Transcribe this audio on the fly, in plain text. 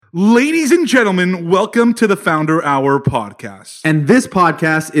Ladies and gentlemen, welcome to the Founder Hour podcast. And this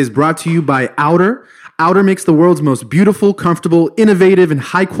podcast is brought to you by Outer. Outer makes the world's most beautiful, comfortable, innovative, and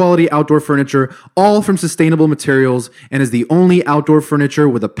high-quality outdoor furniture, all from sustainable materials, and is the only outdoor furniture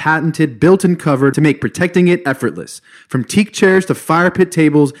with a patented built-in cover to make protecting it effortless. From teak chairs to fire pit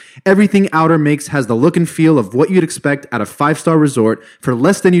tables, everything Outer makes has the look and feel of what you'd expect at a five-star resort for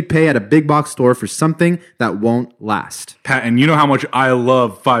less than you'd pay at a big box store for something that won't last. Pat, and you know how much I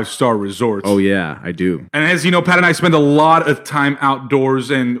love five-star resorts. Oh yeah, I do. And as you know, Pat and I spend a lot of time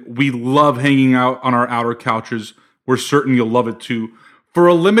outdoors, and we love hanging out on our outer couches. We're certain you'll love it too. For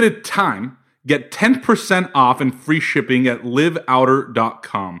a limited time, get 10% off and free shipping at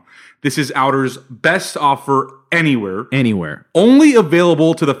liveouter.com. This is Outer's best offer anywhere. Anywhere. Only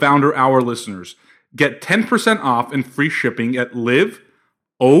available to the Founder Hour listeners. Get 10% off and free shipping at live,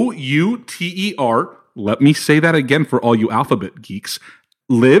 O-U-T-E-R. Let me say that again for all you alphabet geeks.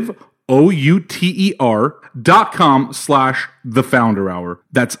 Live, OUTER.com/the Founder Hour.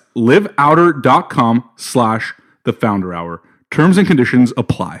 That's liveouter.com/the Founder Hour. Terms and conditions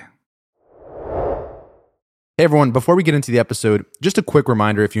apply. Hey everyone, before we get into the episode, just a quick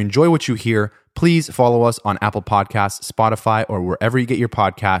reminder, if you enjoy what you hear, please follow us on Apple Podcasts, Spotify, or wherever you get your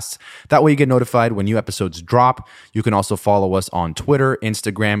podcasts. That way you get notified when new episodes drop. You can also follow us on Twitter,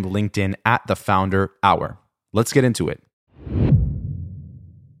 Instagram, LinkedIn at The Founder Hour. Let's get into it.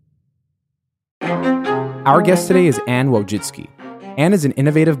 Our guest today is Anne Wojcicki. Anne is an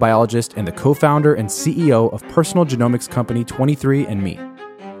innovative biologist and the co-founder and CEO of personal genomics company 23andMe.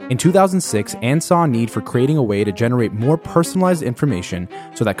 In 2006, Anne saw a need for creating a way to generate more personalized information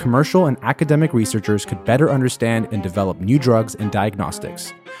so that commercial and academic researchers could better understand and develop new drugs and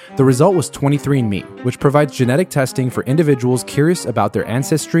diagnostics. The result was 23andMe, which provides genetic testing for individuals curious about their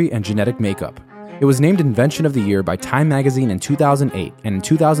ancestry and genetic makeup. It was named Invention of the Year by Time magazine in 2008, and in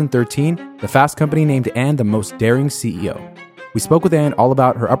 2013, the Fast Company named Anne the most daring CEO. We spoke with Anne all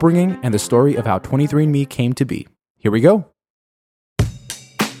about her upbringing and the story of how 23andMe came to be. Here we go.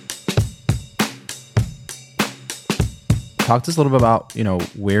 Talk to us a little bit about,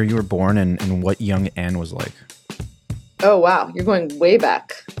 where you were born and what young Anne was like. Oh, wow. You're going way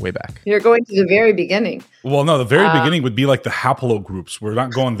back. Way back. You're going to the very beginning. Well, no, the very beginning would be like the haplogroups. We're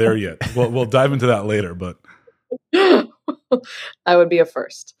not going there yet. We'll dive into that later, but That would be a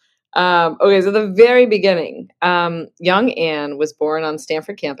first. Okay, so the very beginning. Young Anne was born on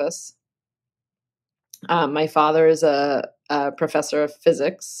Stanford campus. My father is a professor of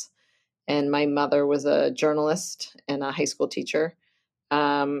physics, and my mother was a journalist and a high school teacher.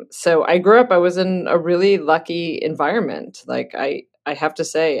 So I grew up, I was in a really lucky environment. Like I have to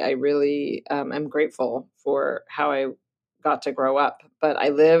say, I really am grateful for how I got to grow up. But I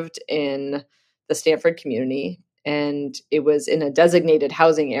lived in the Stanford community, and it was in a designated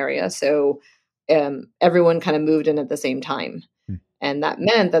housing area. So everyone kind of moved in at the same time. And that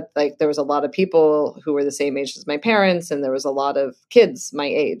meant that there was a lot of people who were the same age as my parents, and there was a lot of kids my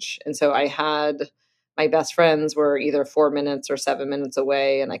age. And so I had my best friends were either 4 minutes or 7 minutes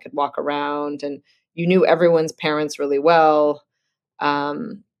away, and I could walk around, and you knew everyone's parents really well.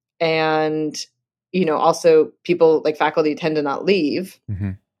 And, also people like faculty tend to not leave.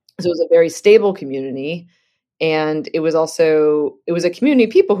 Mm-hmm. So it was a very stable community. And it was a community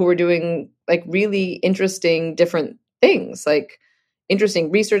of people who were doing like really interesting, different things, like interesting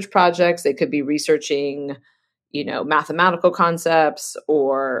research projects. They could be researching mathematical concepts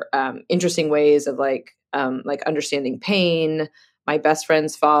or interesting ways of like understanding pain. My best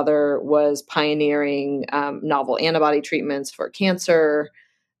friend's father was pioneering novel antibody treatments for cancer.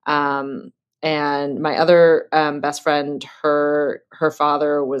 And my other best friend, her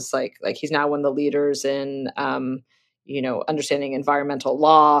father was like he's now one of the leaders in understanding environmental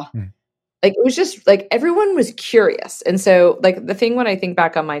law. Like it was just like everyone was curious. And so like the thing when I think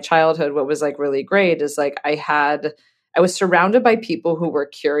back on my childhood, what was like really great is like I was surrounded by people who were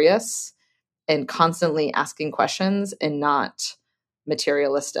curious and constantly asking questions and not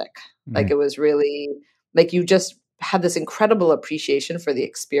materialistic. Mm-hmm. Like it was really like you just had this incredible appreciation for the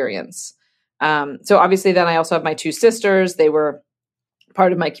experience. So obviously then I also have my two sisters. They were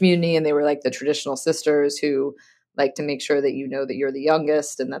part of my community, and they were like the traditional sisters who like to make sure that that you're the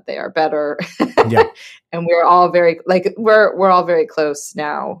youngest and that they are better. Yeah. And we're all very we're all very close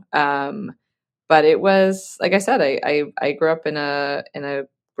now. But it was, like I said, I grew up in a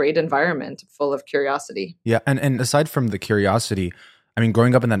great environment full of curiosity. Yeah. And aside from the curiosity, I mean,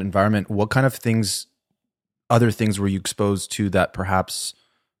 growing up in that environment, what kind of other things were you exposed to that perhaps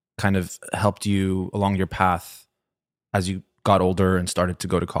kind of helped you along your path as you got older and started to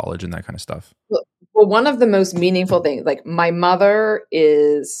go to college and that kind of stuff? Well, one of the most meaningful things, like my mother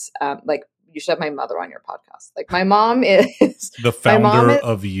is, like you should have my mother on your podcast. Like my mom is the founder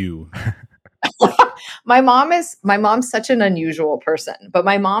of you. my mom's such an unusual person, but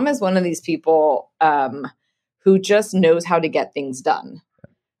my mom is one of these people who just knows how to get things done.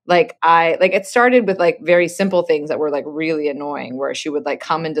 Like it started with like very simple things that were like really annoying, where she would like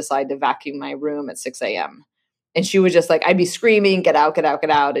come and decide to vacuum my room at 6 a.m. And she would just like, I'd be screaming, get out, get out, get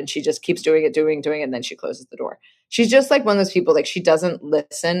out. And she just keeps doing it. And then she closes the door. She's just like one of those people, like she doesn't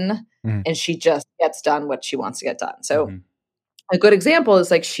listen and she just gets done what she wants to get done. So a good example is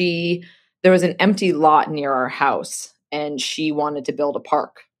like there was an empty lot near our house and she wanted to build a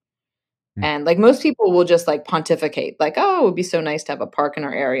park. And like most people will just like pontificate, like, oh, it would be so nice to have a park in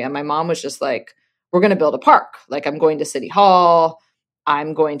our area. My mom was just like, we're going to build a park. Like I'm going to City Hall.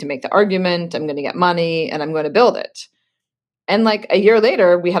 I'm going to make the argument. I'm going to get money and I'm going to build it. And like a year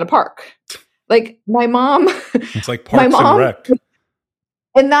later, we had a park. Like my mom, it's like Parks and Rec.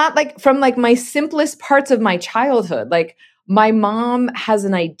 And that like from like my simplest parts of my childhood, like my mom has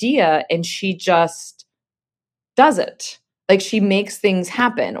an idea and she just does it. Like she makes things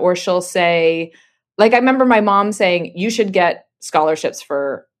happen, or she'll say, like, I remember my mom saying, you should get scholarships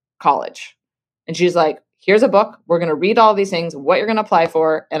for college. And she's like, here's a book. We're going to read all these things, what you're going to apply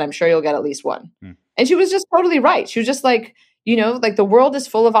for. And I'm sure you'll get at least one. And she was just totally right. She was just like, you know, like the world is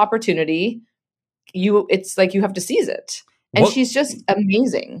full of opportunity. It's like, you have to seize it. And she's just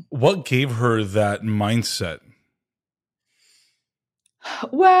amazing. What gave her that mindset?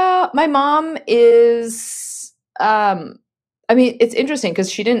 Well, my mom is, I mean, it's interesting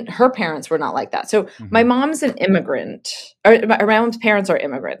because her parents were not like that. So my mom's an immigrant, or my parents are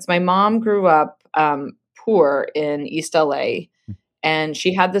immigrants. My mom grew up poor in East LA, and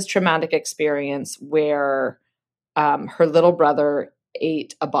she had this traumatic experience where her little brother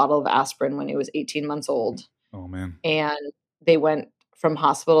ate a bottle of aspirin when he was 18 months old. Oh, man. And they went from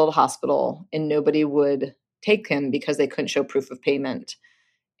hospital to hospital, and nobody would take him because they couldn't show proof of payment.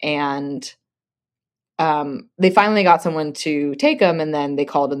 And they finally got someone to take him, and then they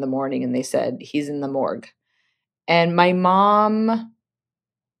called in the morning and they said, he's in the morgue. And my mom,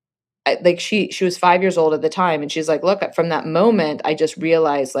 like she was 5 years old at the time. And she's like, look, from that moment, I just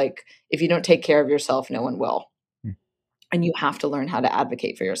realized, like, if you don't take care of yourself, no one will. And you have to learn how to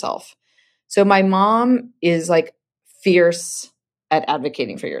advocate for yourself. So my mom is like fierce at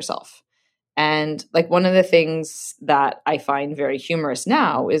advocating for yourself. And like one of the things that I find very humorous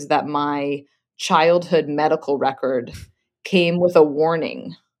now is that my childhood medical record came with a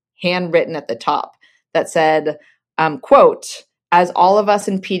warning handwritten at the top that said, quote, as all of us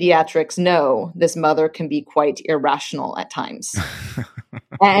in pediatrics know, this mother can be quite irrational at times.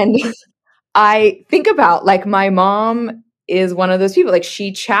 And I think about like my mom is one of those people, like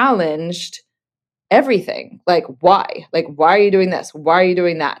she challenged everything. Like, why? Like, why are you doing this? Why are you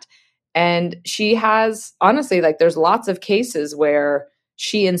doing that? And she has, honestly, like there's lots of cases where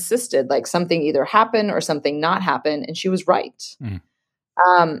she insisted like something either happen or something not happen. And she was right.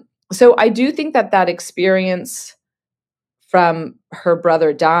 So I do think that experience from her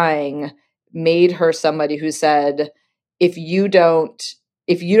brother dying made her somebody who said, if you don't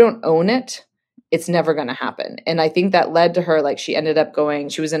own it, it's never going to happen. And I think that led to her, like she ended up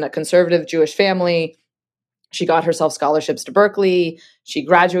she was in a conservative Jewish family. She got herself scholarships to Berkeley. She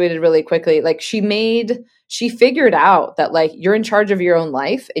graduated really quickly. Like she figured out that like you're in charge of your own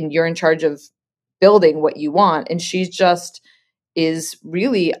life and you're in charge of building what you want. And she just is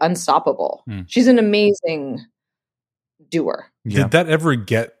really unstoppable. She's an amazing doer. Yeah. Did that ever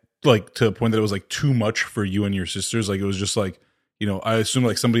get like to a point that it was like too much for you and your sisters? Like it was just like, you know, I assume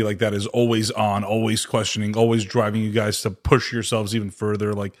like somebody like that is always on, always questioning, always driving you guys to push yourselves even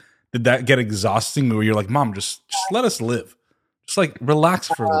further. Like, did that get exhausting where you're like, Mom, just let us live. Just like relax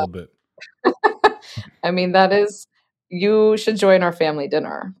for a little bit. I mean, you should join our family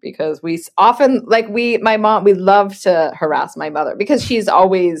dinner because we often my mom, we love to harass my mother because she's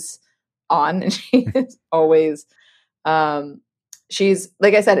always on and she is always, she's,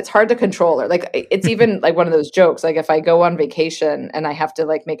 like I said, it's hard to control her. Like it's even like one of those jokes. Like if I go on vacation and I have to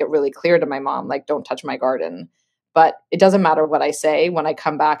like make it really clear to my mom, like don't touch my garden, but it doesn't matter what I say. When I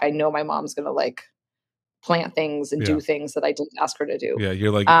come back, I know my mom's going to like plant things and do things that I didn't ask her to do. Yeah.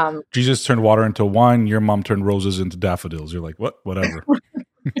 You're like, Jesus turned water into wine. Your mom turned roses into daffodils. You're like, what? Whatever.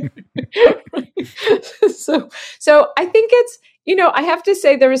 So I think it's, you know, I have to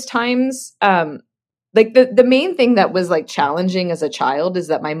say there was times, like the main thing that was like challenging as a child is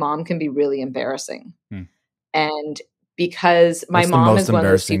that my mom can be really embarrassing. And because my mom most is one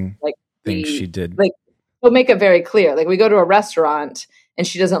of those people, embarrassing like thing she did. Like we'll make it very clear. Like we go to a restaurant and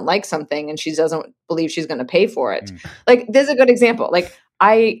she doesn't like something and she doesn't believe she's going to pay for it. Like, there's a good example. Like,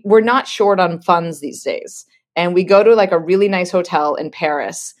 we're not short on funds these days. And we go to like a really nice hotel in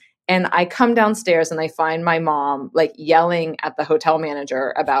Paris. And I come downstairs and I find my mom like yelling at the hotel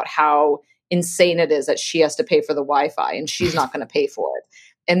manager about how insane it is that she has to pay for the Wi-Fi and she's not going to pay for it.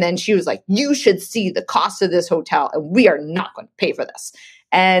 And then she was like, you should see the cost of this hotel and we are not going to pay for this.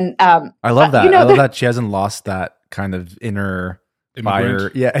 And I love that. I love that she hasn't lost that kind of inner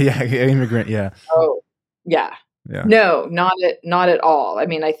fire. Yeah, immigrant. Yeah. Oh, yeah. Yeah. No, not at all. I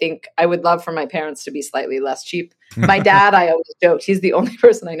mean, I think I would love for my parents to be slightly less cheap. My dad, I always joked, he's the only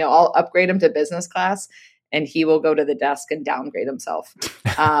person I know. I'll upgrade him to business class and he will go to the desk and downgrade himself.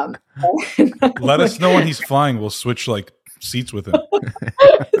 Let us know when he's flying. We'll switch like seats with him.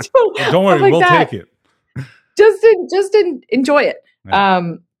 Don't worry, like we'll take it. Just enjoy it. Yeah.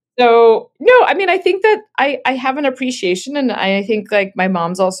 So no, I mean, I think that I have an appreciation, and I think like my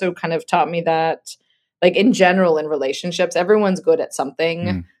mom's also kind of taught me that, like in general in relationships, everyone's good at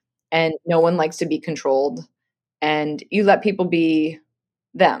something, and no one likes to be controlled, and you let people be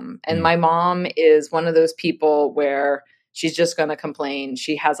them. And my mom is one of those people where she's just going to complain.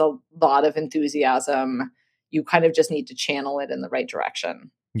 She has a lot of enthusiasm. You kind of just need to channel it in the right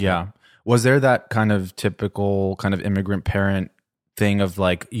direction. Yeah. Was there that kind of typical kind of immigrant parent thing of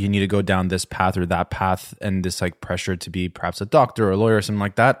like, you need to go down this path or that path, and this like pressure to be perhaps a doctor or a lawyer or something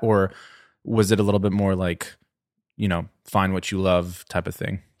like that? Or was it a little bit more like, you know, find what you love type of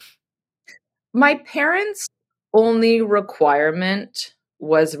thing? My parents' only requirement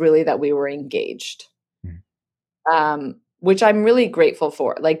was really that we were engaged, which I'm really grateful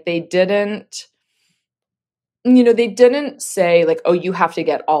for. Like they didn't say like, oh, you have to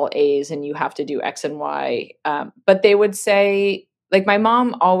get all A's and you have to do X and Y. But they would say, like my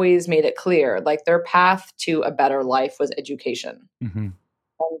mom always made it clear, like their path to a better life was education. And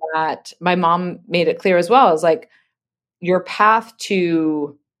that my mom made it clear as well, is like your path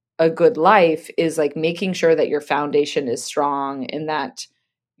to a good life is like making sure that your foundation is strong and that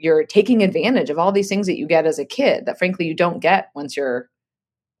you're taking advantage of all these things that you get as a kid that frankly you don't get once you're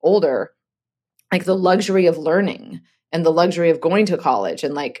older, like the luxury of learning and the luxury of going to college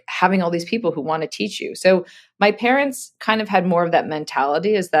and like having all these people who want to teach you. So my parents kind of had more of that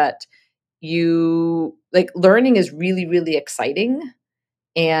mentality, is that you like learning is really, really exciting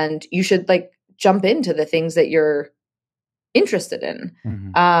and you should like jump into the things that you're interested in.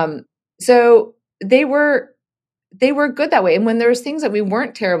 So they were good that way. And when there was things that we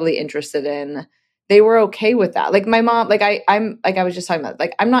weren't terribly interested in, they were okay with that. Like my mom, like I'm like, I was just talking about,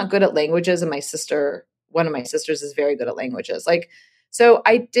 like, I'm not good at languages, and one of my sisters is very good at languages. Like, so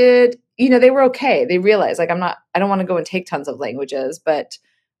I did, they were okay. They realized like, I don't want to go and take tons of languages, but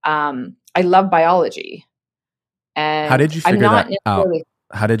I love biology. And how did you figure that out?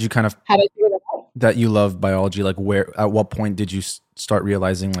 How did you figure that out? That you love biology? Like at what point did you start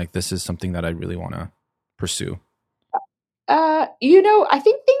realizing like, this is something that I really want to pursue? I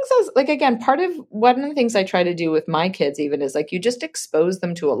think things as like, again, one of the things I try to do with my kids even is like, you just expose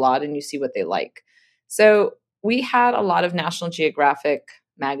them to a lot and you see what they like. So we had a lot of National Geographic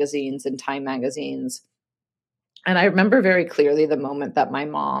magazines and Time magazines. And I remember very clearly the moment that my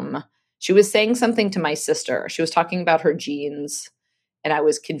mom, she was saying something to my sister. She was talking about her jeans, and I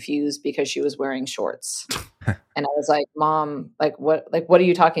was confused because she was wearing shorts. And I was like, Mom, what are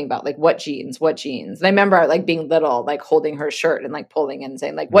you talking about? Like, what jeans? And I remember like being little, like holding her shirt and like pulling in and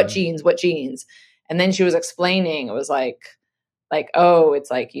saying like, what jeans? And then she was explaining, it was like, oh, it's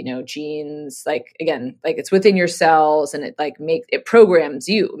like, jeans, like, again, like it's within your cells and it like it programs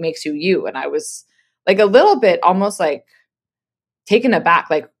you, makes you. And I was like a little bit almost like taken aback,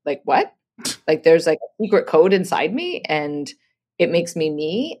 like what? Like there's like a secret code inside me and it makes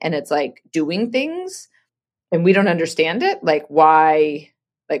me, and it's like doing things and we don't understand it. Like why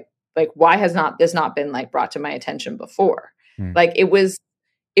has this not been like brought to my attention before? Like it was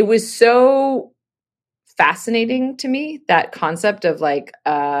so fascinating to me, that concept of like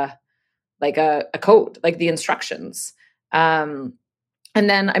a code, like the instructions. And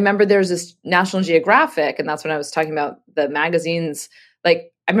then I remember there's this National Geographic, and that's when I was talking about the magazines.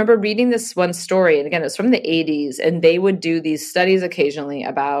 Like I remember reading this one story, and again, it's from the 80s, and they would do these studies occasionally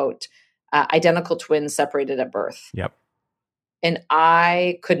about identical twins separated at birth. Yep. And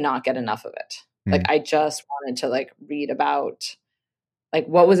I could not get enough of it. Like I just wanted to like read about like,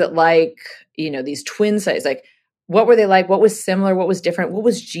 what was it like, these twin studies, like what were they like? What was similar? What was different? What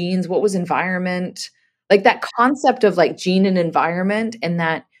was genes? What was environment? Like that concept of like gene and environment, and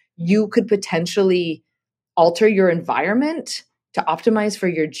that you could potentially alter your environment to optimize for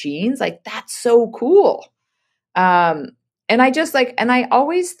your genes. Like that's so cool. And And I just like, and I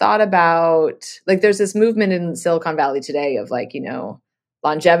always thought about like, there's this movement in Silicon Valley today of like,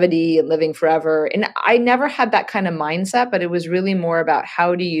 longevity and living forever. And I never had that kind of mindset, but it was really more about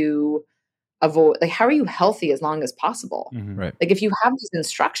how do you avoid, like, how are you healthy as long as possible? Right. Like if you have these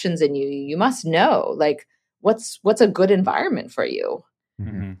instructions in you, you must know like what's a good environment for you.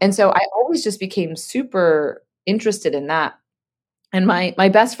 And so I always just became super interested in that. And my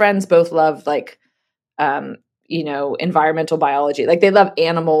best friends both love like, environmental biology. Like they love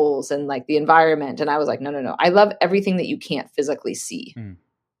animals and like the environment. And I was like, no. I love everything that you can't physically see.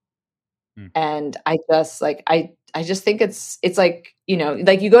 And I just like, I just think it's like,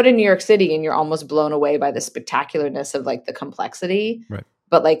 like you go to New York City and you're almost blown away by the spectacularness of like the complexity. Right.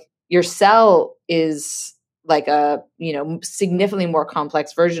 But like your cell is like a, significantly more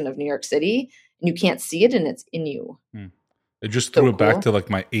complex version of New York City, and you can't see it and it's in you. It just threw it back to like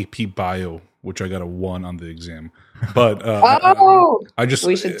my AP bio, which I got a 1 on the exam. But I just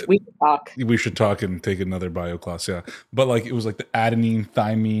we should talk. We should talk and take another bio class. Yeah, but like it was like the adenine,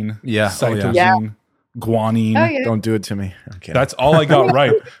 thymine, cytosine, guanine. Oh, yeah. Don't do it to me. Okay. That's all I got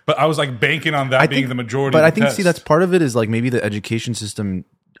right. But I was like banking on that being the majority. But of I the think test. that's part of it is like maybe the education system.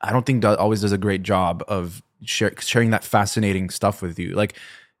 I don't think always does a great job of sharing that fascinating stuff with you. Like,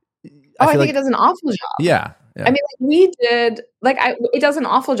 I think it does an awful job. Yeah. I mean, like we did, like it does an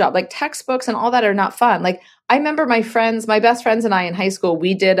awful job. Like textbooks and all that are not fun. Like I remember my best friends and I in high school,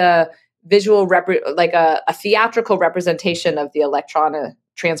 we did a visual, like a theatrical representation of the electron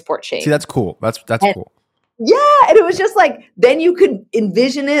transport chain. See, that's cool. That's cool. Yeah. And it was just like, then you could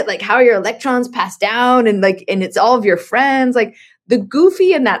envision it, like how your electrons pass down and like, and it's all of your friends, like the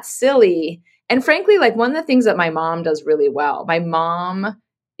goofy and that silly. And frankly, like one of the things that my mom does really well, my mom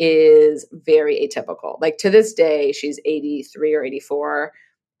is very atypical. Like to this day, she's 83 or 84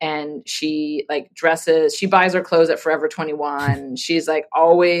 and she like dresses, she buys her clothes at Forever 21. She's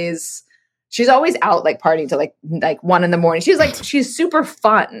always out like partying to like 1 a.m. She's super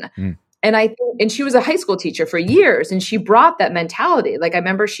fun. And she was a high school teacher for years and she brought that mentality. Like I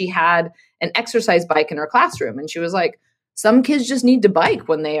remember she had an exercise bike in her classroom and she was like, some kids just need to bike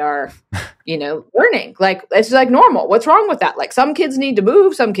when they are, learning. Like, it's like normal. What's wrong with that? Like some kids need to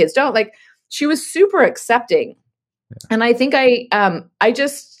move, some kids don't. Like she was super accepting. Yeah. And I think I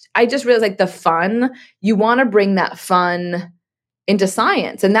just realized like the fun, you want to bring that fun into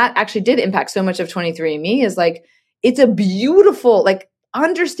science. And that actually did impact so much of 23andMe is like, it's a beautiful, like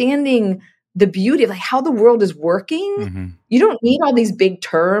understanding the beauty of like how the world is working. You don't need all these big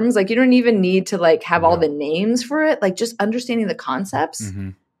terms. Like you don't even need to like have all the names for it. Like just understanding the concepts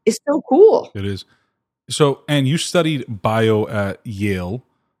is so cool. It is. So, and you studied bio at Yale.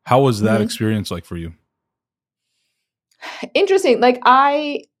 How was that experience like for you? Interesting. Like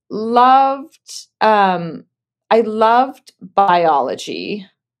I loved biology.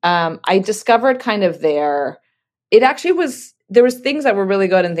 I discovered kind of there was things that were really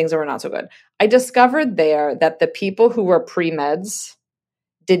good and things that were not so good. I discovered there that the people who were pre-meds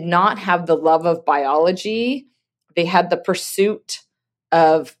did not have the love of biology. They had the pursuit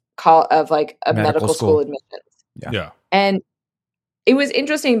of like a medical school admissions. Yeah. And it was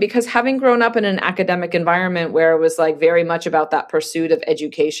interesting because having grown up in an academic environment where it was like very much about that pursuit of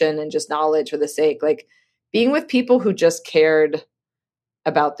education and just knowledge for the sake, like being with people who just cared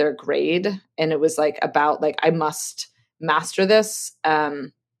about their grade. And it was like about like, I must master this,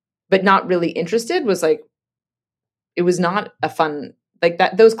 but not really interested was like, it was not a fun, like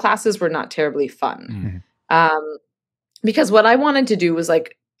that, those classes were not terribly fun. Because what I wanted to do was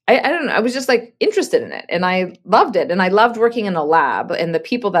like, I don't know, I was just like interested in it and I loved it. And I loved working in a lab and the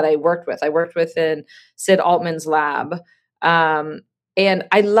people that I worked with in Sid Altman's lab. And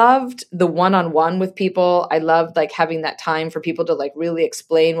I loved the one-on-one with people. I loved like having that time for people to like really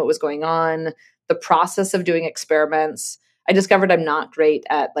explain what was going on, the process of doing experiments. I discovered I'm not great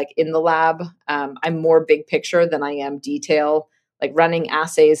at like in the lab. I'm more big picture than I am detail, like running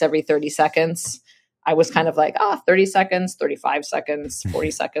assays every 30 seconds. I was kind of like, 30 seconds, 35 seconds,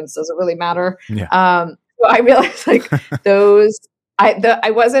 40 seconds, doesn't really matter. Yeah. So I realized like I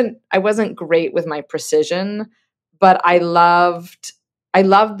wasn't great with my precision, but I loved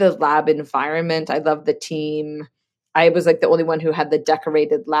the lab environment. I loved the team. I was like the only one who had the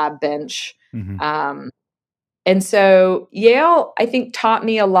decorated lab bench. And so Yale, I think, taught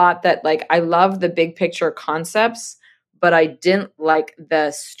me a lot that like I love the big picture concepts, but I didn't like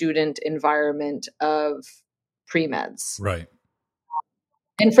the student environment of pre-meds. Right.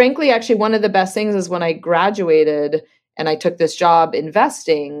 And frankly, actually, one of the best things is when I graduated and I took this job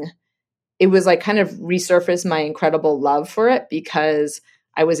investing, it was like kind of resurfaced my incredible love for it because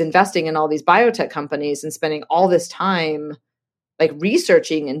I was investing in all these biotech companies and spending all this time like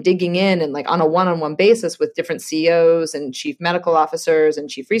researching and digging in and like on a one-on-one basis with different CEOs and chief medical officers and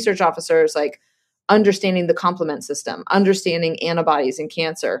chief research officers, like understanding the complement system, understanding antibodies in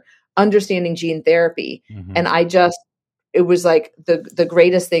cancer, understanding gene therapy. And it was like the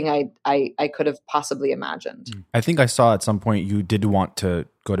greatest thing I could have possibly imagined. I think I saw at some point you did want to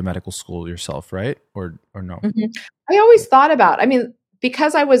go to medical school yourself, right? Or no? I always thought about, I mean,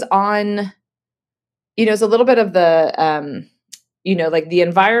 because I was on, it's a little bit of the, like the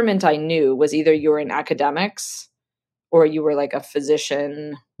environment I knew was either you were in academics or you were like a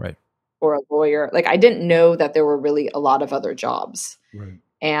physician, right, or a lawyer. Like I didn't know that there were really a lot of other jobs. Right.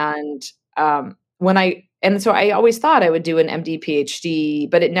 And so I always thought I would do an MD PhD,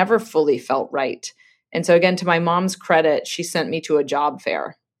 but it never fully felt right. And so again, to my mom's credit, she sent me to a job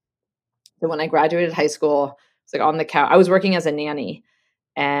fair. So when I graduated high school, it's like on the couch, I was working as a nanny,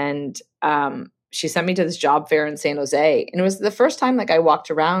 and she sent me to this job fair in San Jose. And it was the first time like I walked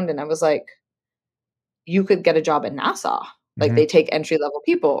around and I was like, you could get a job at NASA. Like they take entry level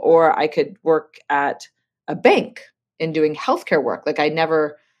people, or I could work at a bank in doing healthcare work. Like I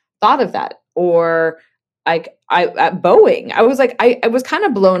never thought of that. Or I at Boeing, I was like, I was kind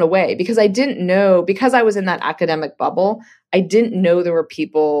of blown away because I didn't know, because I was in that academic bubble, I didn't know there were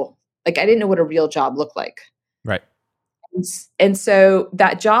people, like I didn't know what a real job looked like. Right. And so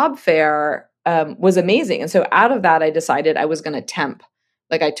that job fair was amazing. And so out of that, I decided I was going to temp.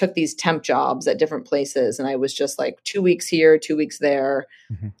 Like I took these temp jobs at different places, and I was just like 2 weeks here, 2 weeks there.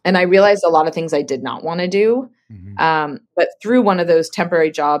 And I realized a lot of things I did not want to do. But through one of those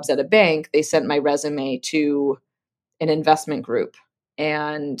temporary jobs at a bank, they sent my resume to an investment group.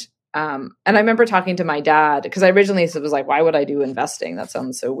 And I remember talking to my dad, because I originally was like, why would I do investing? That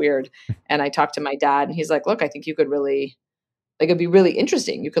sounds so weird. And I talked to my dad, and he's like, look, I think you could really, like, it'd be really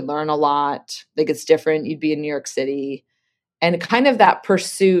interesting. You could learn a lot. Like it's different. You'd be in New York City. And kind of that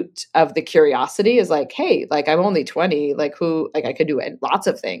pursuit of the curiosity is like, hey, like I'm only 20, like I could do lots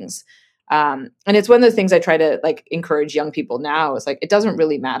of things. And it's one of the things I try to like encourage young people now is like, it doesn't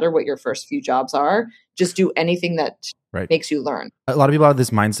really matter what your first few jobs are. Just do anything that makes you learn. A lot of people have this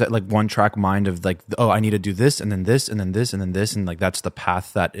mindset, like one track mind of like, oh, I need to do this and then this and then this and then this. And like, that's the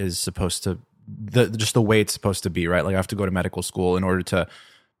path that is supposed to, just the way it's supposed to be, right? Like I have to go to medical school in order to,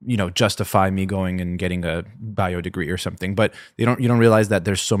 justify me going and getting a bio degree or something. But you don't realize that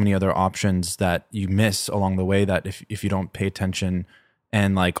there's so many other options that you miss along the way, that if you don't pay attention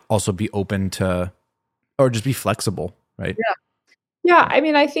and like also be open to, or just be flexible, right? Yeah. I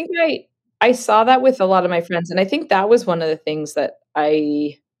mean, I think I saw that with a lot of my friends, and I think that was one of the things that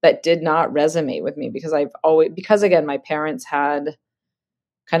did not resonate with me, because again, my parents had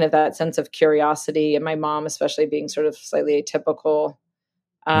kind of that sense of curiosity, and my mom, especially being sort of slightly atypical.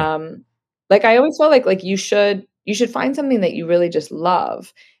 Like I always felt like you should find something that you really just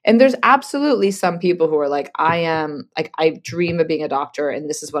love. And there's absolutely some people who are like, I dream of being a doctor and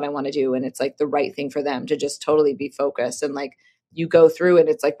this is what I want to do. And it's like the right thing for them to just totally be focused. And like you go through and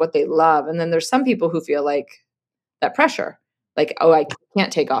it's like what they love. And then there's some people who feel like that pressure, like, oh, I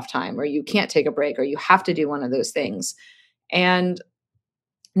can't take off time, or you can't take a break, or you have to do one of those things. And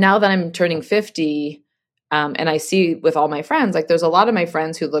now that I'm turning 50, and I see with all my friends, like there's a lot of my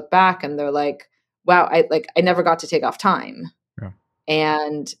friends who look back and they're like, wow, I never got to take off time. Yeah.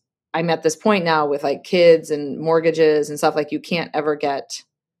 And I'm at this point now with like kids and mortgages and stuff, like you can't ever get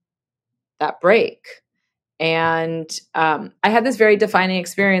that break. And I had this very defining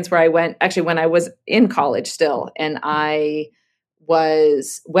experience where I went, actually when I was in college still, and I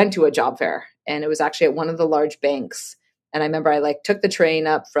went to a job fair, and it was actually at one of the large banks. And I remember I like took the train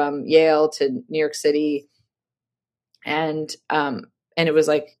up from Yale to New York City. And it was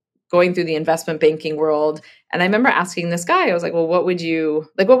like going through the investment banking world. And I remember asking this guy, I was like, well, what would you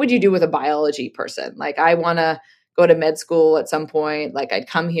do with a biology person? Like, I want to go to med school at some point. Like I'd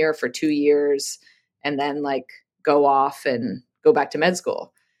come here for 2 years and then like go off and go back to med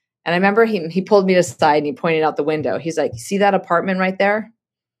school. And I remember he pulled me aside and he pointed out the window. He's like, see that apartment right there?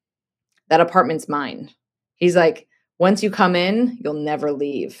 That apartment's mine. He's like, once you come in, you'll never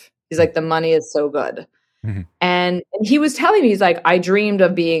leave. He's like, the money is so good. Mm-hmm. And he was telling me, he's like, I dreamed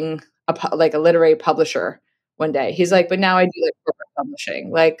of being a literary publisher one day. He's like, but now I do like corporate publishing.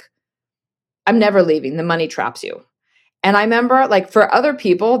 Like, I'm never leaving. The money traps you. And I remember like for other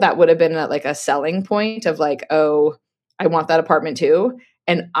people, that would have been like a selling point of like, oh, I want that apartment too.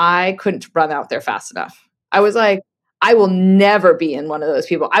 And I couldn't run out there fast enough. I was like, I will never be in one of those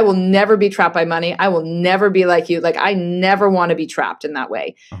people. I will never be trapped by money. I will never be like you. Like, I never want to be trapped in that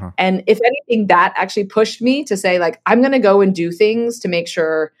way. And if anything, that actually pushed me to say, like, I'm going to go and do things to make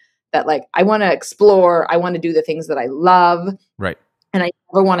sure that, like, I want to explore. I want to do the things that I love. Right. And I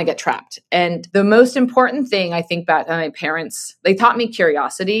never want to get trapped. And the most important thing, I think back to my parents, they taught me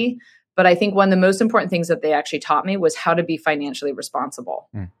curiosity, but I think one of the most important things that they actually taught me was how to be financially responsible.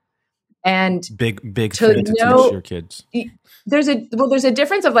 And big thing to teach your kids. There's a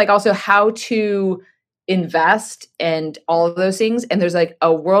difference of, like, also how to invest and all of those things. And there's, like,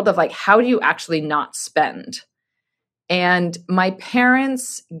 a world of, like, how do you actually not spend? And my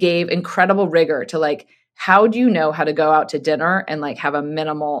parents gave incredible rigor to, like, how do you know how to go out to dinner and, like, have a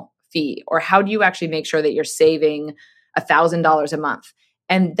minimal fee? Or how do you actually make sure that you're saving $1,000 a month?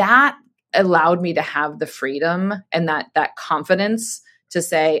 And that allowed me to have the freedom and that confidence to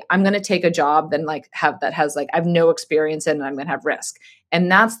say, I'm going to take a job then, like, that has, like, I have no experience in, and I'm going to have risk.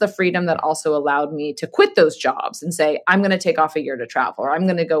 And that's the freedom that also allowed me to quit those jobs and say, I'm going to take off a year to travel, or I'm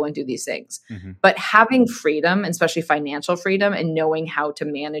going to go and do these things. But having freedom, especially financial freedom, and knowing how to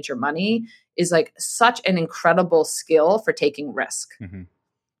manage your money is, like, such an incredible skill for taking risk.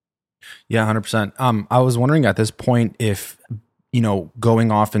 Yeah, 100%. I was wondering at this point if,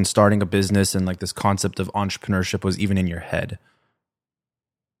 going off and starting a business and, like, this concept of entrepreneurship was even in your head.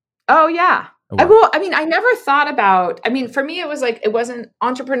 Oh, yeah. Oh, wow. Well, I mean, I never thought about, for me, it was like, it wasn't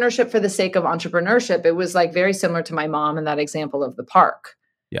entrepreneurship for the sake of entrepreneurship. It was, like, very similar to my mom in that example of the park.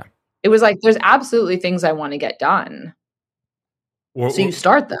 Yeah. It was like, there's absolutely things I want to get done. So you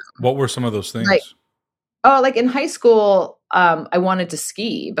start them. What were some of those things? Like in high school, I wanted to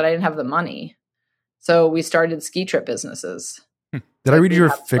ski, but I didn't have the money. So we started ski trip businesses. Did I read you were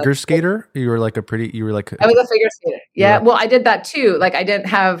a figure skater? I was a figure skater. Yeah. Well, I did that too. Like, I didn't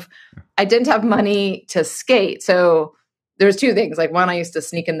have money to skate. So there's two things. Like, one, I used to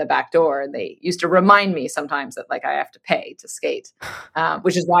sneak in the back door, and they used to remind me sometimes that, like, I have to pay to skate,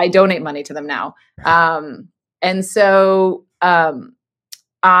 which is why I donate money to them now. And so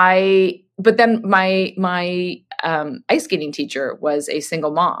but then my ice skating teacher was a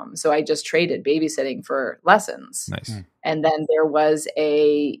single mom. So I just traded babysitting for lessons. Nice. And then there was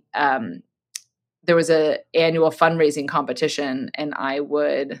a annual fundraising competition, and I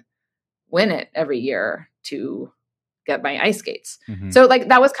would win it every year to get my ice skates. So, like,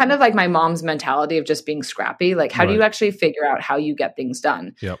 that was kind of like my mom's mentality of just being scrappy. Like, how do you actually figure out how you get things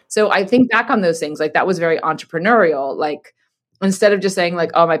done? Yep. So I think back on those things, like, that was very entrepreneurial. Like, instead of just saying,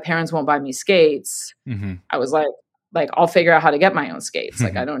 like, oh, my parents won't buy me skates, I was like, I'll figure out how to get my own skates.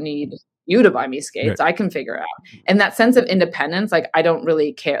 Like, I don't need you to buy me skates. Right. I can figure it out. And that sense of independence, like, I don't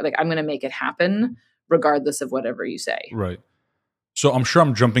really care. Like, I'm going to make it happen regardless of whatever you say. Right. So I'm sure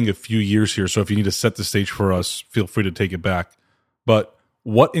I'm jumping a few years here. So if you need to set the stage for us, feel free to take it back. But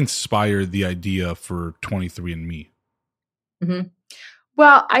what inspired the idea for 23andMe?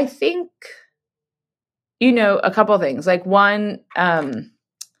 Well, I think, a couple of things. Like, one, I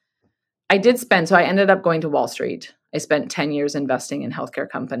ended up going to Wall Street. I spent 10 years investing in healthcare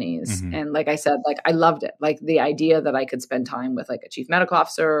companies. And like I said, like, I loved it. Like, the idea that I could spend time with, like, a chief medical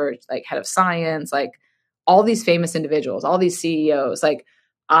officer, like, head of science, like, all these famous individuals, all these CEOs. Like,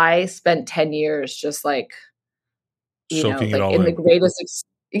 I spent 10 years just, like, Soaking it like, all in in. the greatest,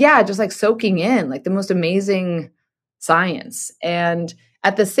 just, like, soaking in, like, the most amazing science. And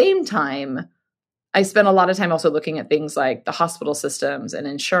at the same time, I spent a lot of time also looking at things like the hospital systems and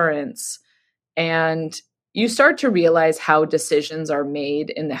insurance. And you start to realize how decisions are made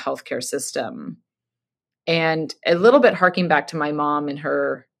in the healthcare system. And a little bit harking back to my mom and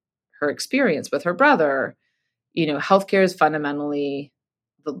her experience with her brother, healthcare is fundamentally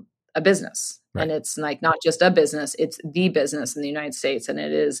a business. Right. And it's, like, not just a business, it's the business in the United States. And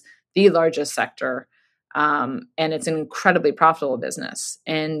it is the largest sector. And it's an incredibly profitable business.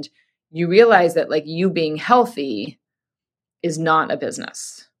 And you realize that, like, you being healthy is not a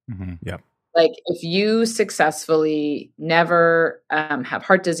business. Yeah. Like, if you successfully never have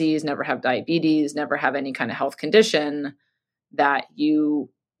heart disease, never have diabetes, never have any kind of health condition, that you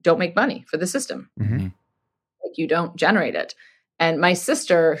don't make money for the system. Like, you don't generate it. And my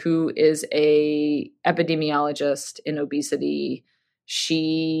sister, who is a epidemiologist in obesity,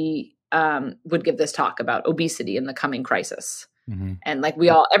 she would give this talk about obesity in the coming crisis. And, like,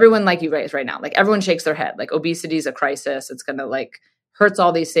 everyone, like you raised right now, like, everyone shakes their head. Like, obesity is a crisis. It's going to, like, hurts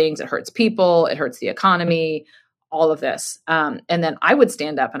all these things. It hurts people. It hurts the economy, all of this. And then I would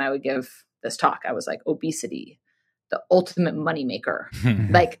stand up and I would give this talk. I was like, obesity, the ultimate moneymaker.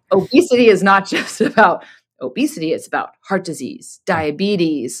 Like, obesity is not just about obesity. It's about heart disease,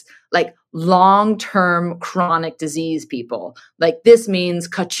 diabetes, like, long-term chronic disease people. Like this means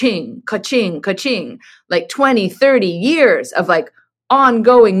ka-ching, ka-ching, ka-ching, like 20, 30 years of like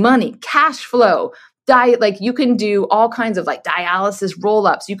ongoing money, cash flow, diet. Like you can do all kinds of like dialysis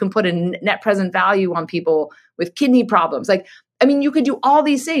roll-ups. You can put a net present value on people with kidney problems. Like, I mean, you could do all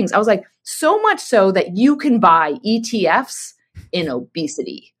these things. I was like, so much so that you can buy ETFs in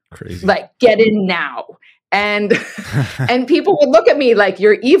obesity. Crazy. Like get in now. And and people would look at me like,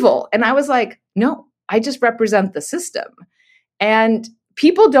 you're evil. And I was like, no, I just represent the system. And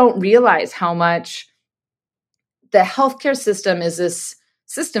people don't realize how much the healthcare system is this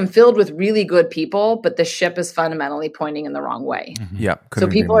system filled with really good people, but the ship is fundamentally pointing in the wrong way. Yeah. So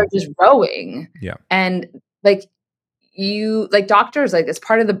people are just rowing. Yeah. And like doctors, like it's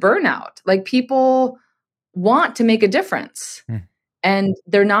part of the burnout. Like people want to make a difference. And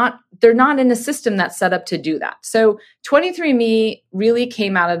they're not in a system that's set up to do that. So 23andMe really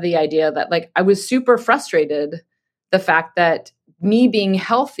came out of the idea that like I was super frustrated the fact that me being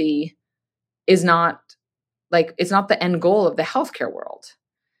healthy is not like it's not the end goal of the healthcare world.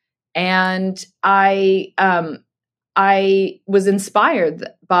 And I was inspired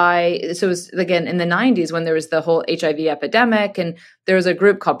by, so it was again in the 90s when there was the whole HIV epidemic, and there was a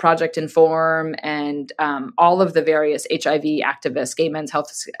group called Project Inform, and all of the various HIV activists, Gay Men's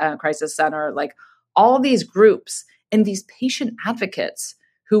Health Crisis Center, like all these groups and these patient advocates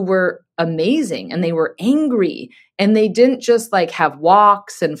who were amazing, and they were angry, and they didn't just like have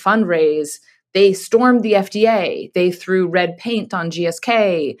walks and fundraise. They stormed the FDA. They threw red paint on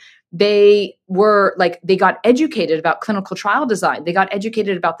GSK. They were like, they got educated about clinical trial design. They got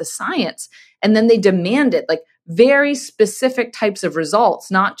educated about the science. And then they demanded like very specific types of results,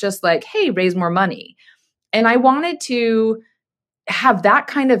 not just like, hey, raise more money. And I wanted to have that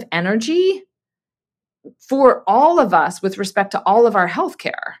kind of energy for all of us with respect to all of our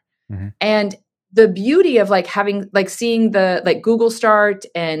healthcare. And the beauty of like having, like seeing the like Google start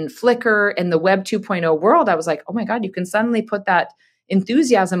and Flickr and the Web 2.0 world, I was like, oh my God, you can suddenly put that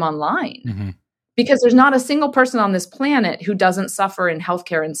enthusiasm online because there's not a single person on this planet who doesn't suffer in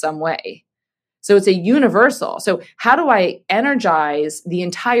healthcare in some way. So it's a universal. So how do I energize the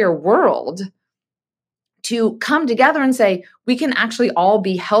entire world to come together and say, we can actually all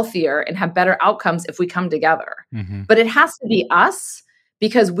be healthier and have better outcomes if we come together. But it has to be us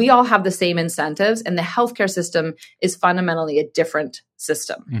because we all have the same incentives, and the healthcare system is fundamentally a different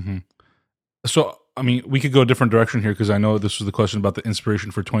system. So, I mean, we could go a different direction here because I know this was the question about the inspiration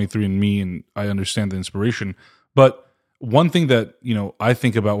for 23andMe, and I understand the inspiration. But one thing that, you know, I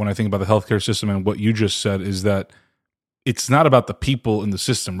think about when I think about the healthcare system and what you just said is that it's not about the people in the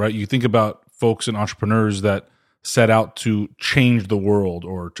system, right? You think about folks and entrepreneurs that set out to change the world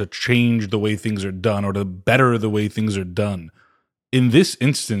or to change the way things are done or to better the way things are done. In this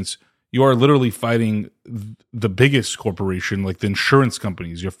instance, you are literally fighting the biggest corporation, like the insurance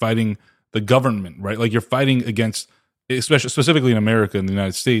companies. You're fighting the government, right? Like you're fighting against, especially specifically in America, in the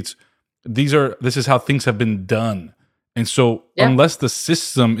United States, this is how things have been done. And so unless the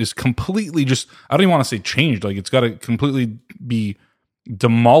system is completely just, I don't even want to say changed, like it's got to completely be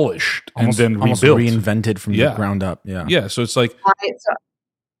demolished and then almost rebuilt. Reinvented from the ground up. Yeah. Yeah. So it's like,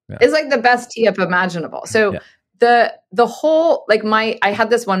 it's like the best tee up imaginable. So the whole, like I had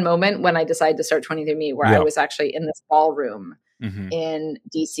this one moment when I decided to start 23andMe where I was actually in this ballroom in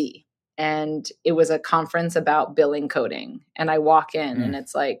DC, and it was a conference about billing coding. And I walk in and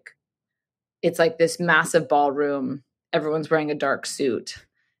it's like this massive ballroom. Everyone's wearing a dark suit.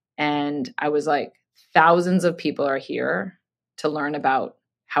 And I was like, thousands of people are here to learn about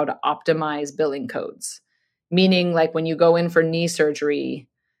how to optimize billing codes. Meaning like when you go in for knee surgery,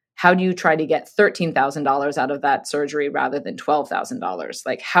 how do you try to get $13,000 out of that surgery rather than $12,000?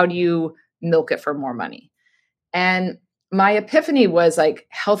 Like, how do you milk it for more money? And my epiphany was like,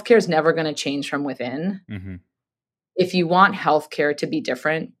 healthcare is never going to change from within. If you want healthcare to be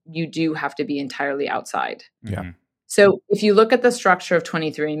different, you do have to be entirely outside. So if you look at the structure of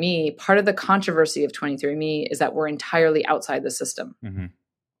 23andMe, part of the controversy of 23andMe is that we're entirely outside the system.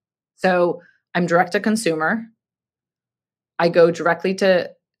 So I'm direct to consumer. I go directly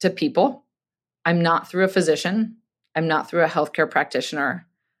to people. I'm not through a physician. I'm not through a healthcare practitioner.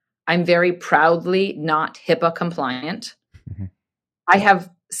 I'm very proudly not HIPAA compliant. I have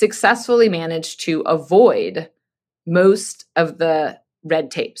successfully managed to avoid most of the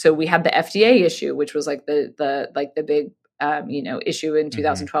red tape. So we had the FDA issue, which was like the big issue in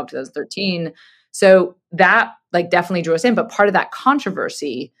 2012, 2013. So that like definitely drew us in. But part of that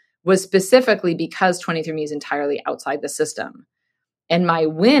controversy was specifically because 23andMe is entirely outside the system. And my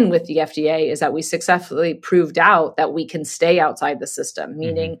win with the FDA is that we successfully proved out that we can stay outside the system,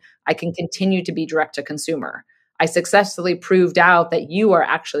 meaning I can continue to be direct to consumer. I successfully proved out that you are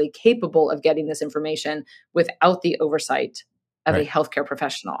actually capable of getting this information without the oversight of a healthcare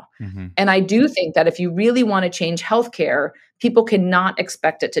professional. And I do think that if you really want to change healthcare, people cannot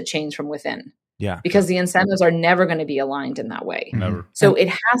expect it to change from within. Because the incentives are never going to be aligned in that way. Never. So it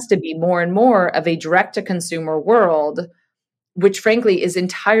has to be more and more of a direct-to-consumer world, which frankly is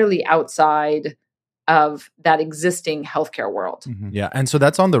entirely outside of that existing healthcare world. Yeah, and so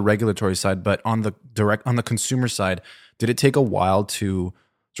that's on the regulatory side, but on the consumer side, did it take a while to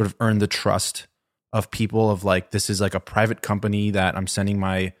sort of earn the trust of people of like, this is like a private company that I'm sending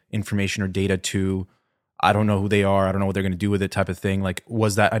my information or data to? I don't know who they are. I don't know what they're going to do with it, type of thing. Like,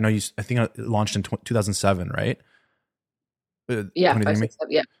 was that, I think it launched in 2007, right? Yeah, 5, 6, 7,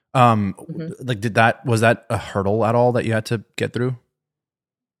 yeah. Like, was that a hurdle at all that you had to get through?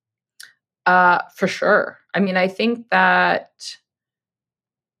 For sure. I mean, I think that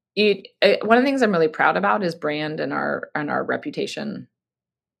one of the things I'm really proud about is brand and our reputation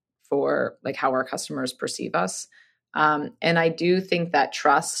for like how our customers perceive us. And I do think that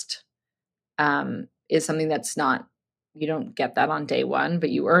trust, is something that's not, you don't get that on day one, but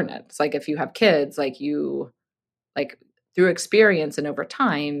you earn it. It's like if you have kids, like through experience and over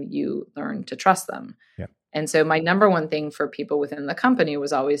time, you learn to trust them. Yeah. And so my number one thing for people within the company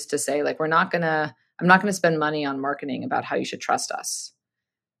was always to say, like, I'm not going to spend money on marketing about how you should trust us,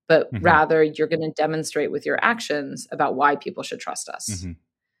 but rather you're going to demonstrate with your actions about why people should trust us.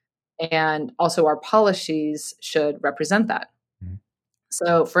 And also our policies should represent that.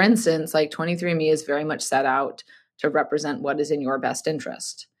 So for instance, like 23andMe is very much set out to represent what is in your best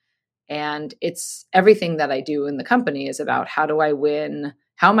interest. And it's everything that I do in the company is about how do I win?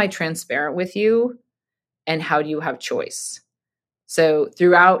 How am I transparent with you? And how do you have choice? So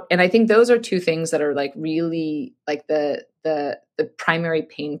throughout, and I think those are two things that are like really like the primary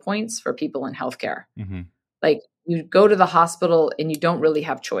pain points for people in healthcare. Like you go to the hospital and you don't really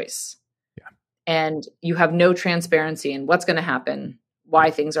have choice. And you have no transparency in what's going to happen,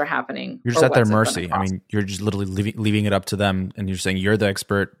 why things are happening. You're just at their mercy. I mean, you're just literally leaving it up to them, and you're saying you're the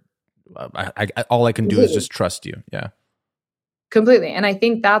expert. All I can do is just trust you. Yeah, completely. And I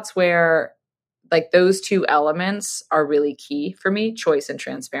think that's where like those two elements are really key for me: choice and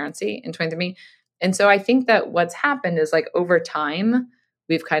transparency in 23andMe. And so I think that what's happened is like over time,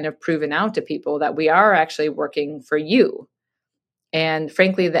 we've kind of proven out to people that we are actually working for you. And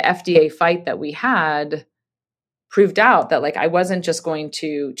frankly, the FDA fight that we had proved out that like I wasn't just going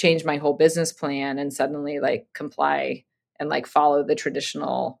to change my whole business plan and suddenly like comply and like follow the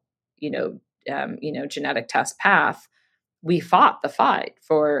traditional, genetic test path. We fought the fight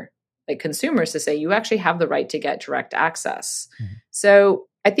for like consumers to say you actually have the right to get direct access. So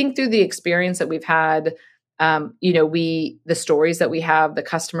I think through the experience that we've had, the stories that we have, the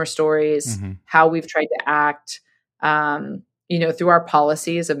customer stories, how we've tried to act, through our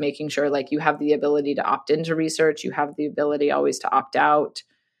policies of making sure like you have the ability to opt into research, you have the ability always to opt out.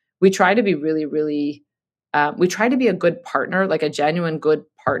 We try to be really, really, we try to be a good partner, like a genuine good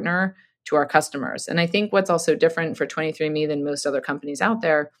partner to our customers. And I think what's also different for 23andMe than most other companies out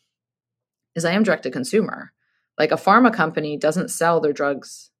there is I am direct to consumer. Like a pharma company doesn't sell their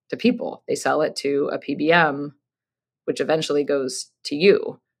drugs to people. They sell it to a PBM, which eventually goes to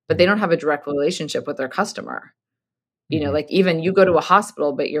you, but they don't have a direct relationship with their customer. Like even you go to a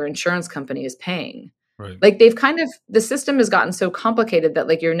hospital, but your insurance company is paying. Right. Like the system has gotten so complicated that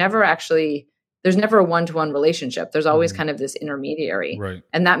like there's never a one-to-one relationship. There's always kind of this intermediary. Right.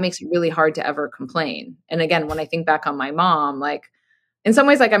 And that makes it really hard to ever complain. And again, when I think back on my mom, like in some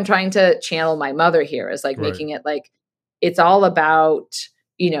ways, like I'm trying to channel my mother here is like making it like, it's all about,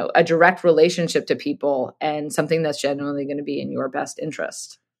 a direct relationship to people and something that's genuinely going to be in your best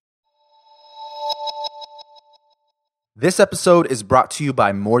interest. This episode is brought to you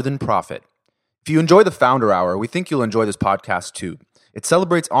by More Than Profit. If you enjoy the Founder Hour, we think you'll enjoy this podcast too. It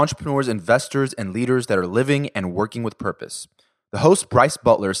celebrates entrepreneurs, investors, and leaders that are living and working with purpose. The host, Bryce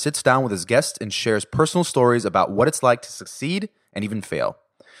Butler, sits down with his guests and shares personal stories about what it's like to succeed and even fail.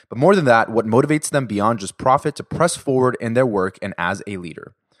 But more than that, what motivates them beyond just profit to press forward in their work and as a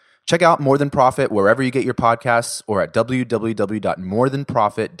leader. Check out More Than Profit wherever you get your podcasts or at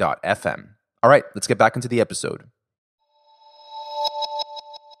www.morethanprofit.fm. All right, let's get back into the episode.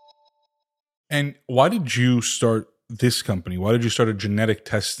 And why did you start this company? Why did you start a genetic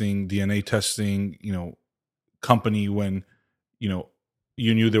testing, DNA testing, company when, you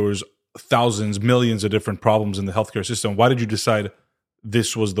knew there was thousands, millions of different problems in the healthcare system? Why did you decide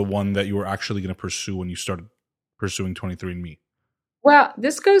this was the one that you were actually going to pursue when you started pursuing 23andMe? Well,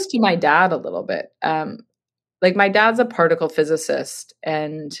 this goes to my dad a little bit. Like my dad's a particle physicist,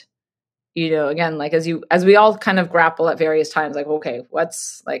 and again, like as we all kind of grapple at various times, like, okay,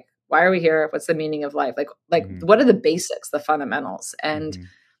 what's like, why are we here? What's the meaning of life? Like what are the basics, the fundamentals? And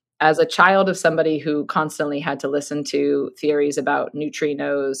as a child of somebody who constantly had to listen to theories about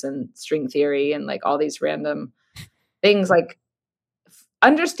neutrinos and string theory and like all these random things, like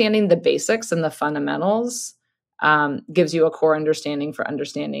understanding the basics and the fundamentals gives you a core understanding for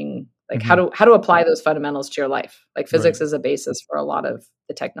understanding like how to apply those fundamentals to your life. Like physics is a basis for a lot of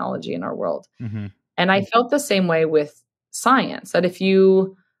the technology in our world. And I felt the same way with science, that if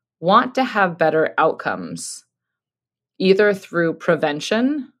you want to have better outcomes, either through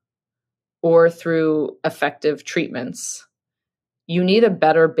prevention or through effective treatments, you need a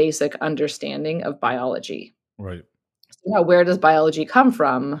better basic understanding of biology. Right. So where does biology come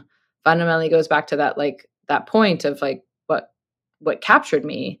from? Fundamentally goes back to that, like that point of like what captured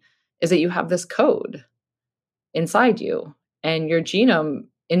me is that you have this code inside you, and your genome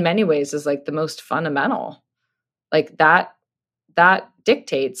in many ways is like the most fundamental. Like that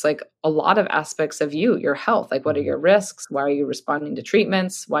dictates like a lot of aspects of you, your health. Like what are your risks? Why are you responding to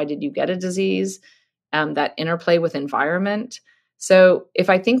treatments? Why did you get a disease? That interplay with environment. So if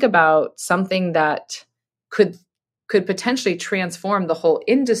I think about something that could potentially transform the whole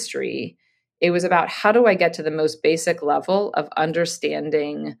industry, it was about how do I get to the most basic level of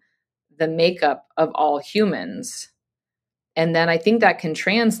understanding the makeup of all humans. And then I think that can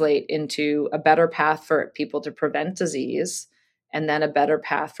translate into a better path for people to prevent disease, and then a better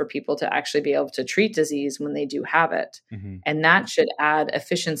path for people to actually be able to treat disease when they do have it. And that should add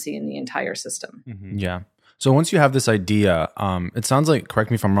efficiency in the entire system. Yeah. So once you have this idea, it sounds like,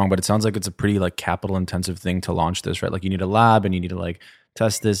 correct me if I'm wrong, but it sounds like it's a pretty like capital intensive thing to launch this, right? Like you need a lab and you need to like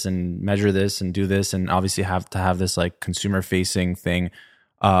test this and measure this and do this, and obviously have to have this like consumer facing thing.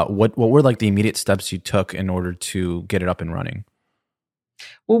 What were like the immediate steps you took in order to get it up and running?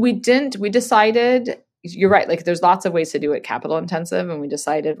 Well, we decided, you're right, like there's lots of ways to do it capital intensive, and we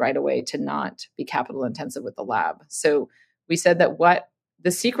decided right away to not be capital intensive with the lab. So we said that what the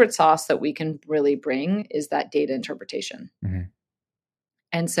secret sauce that we can really bring is that data interpretation.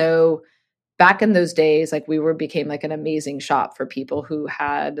 And so back in those days, like became like an amazing shop for people who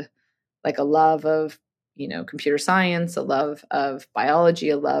had like a love of, computer science, a love of biology,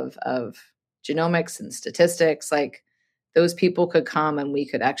 a love of genomics and statistics. Like those people could come and we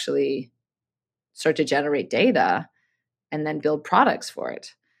could actually start to generate data and then build products for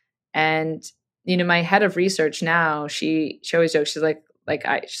it. And, my head of research now, she always jokes, she's like,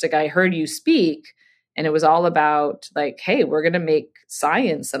 I heard you speak, and it was all about like, hey, we're going to make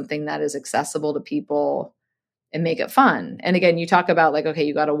science something that is accessible to people and make it fun. And again, you talk about like, okay,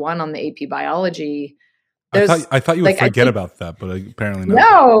 you got a 1 on the AP biology. I thought you would forget about that, but apparently not.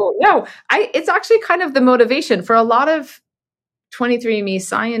 No. It's actually kind of the motivation for a lot of 23andMe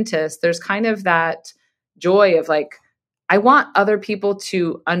scientists. There's kind of that joy of like, I want other people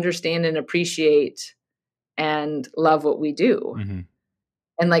to understand and appreciate and love what we do.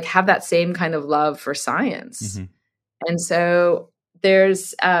 And like have that same kind of love for science. And so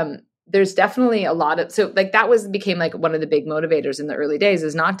there's definitely a lot of, so like that became like one of the big motivators in the early days,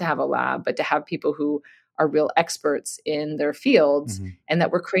 is not to have a lab, but to have people who are real experts in their fields, and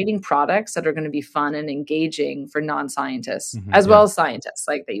that we're creating products that are going to be fun and engaging for non-scientists as well as scientists,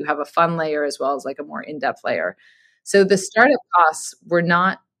 like that you have a fun layer as well as like a more in-depth layer. So the startup costs were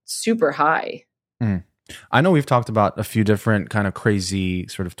not super high. I know we've talked about a few different kind of crazy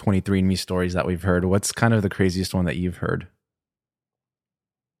sort of 23andMe stories that we've heard. What's kind of the craziest one that you've heard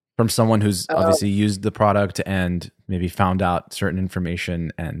from someone who's obviously used the product and maybe found out certain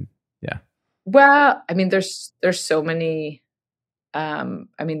information? And well, I mean, there's so many,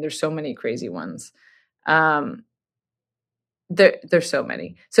 there's so many crazy ones. There's so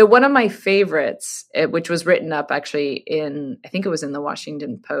many. So one of my favorites, which was written up actually I think it was in the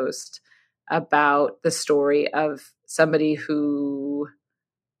Washington Post, about the story of somebody who,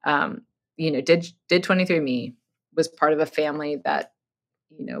 did 23andMe, was part of a family that,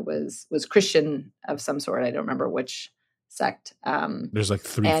 was Christian of some sort. I don't remember which sect. There's like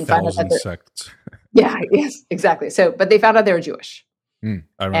 3,000 sects. Yeah, yes, exactly. So, but they found out they were Jewish, and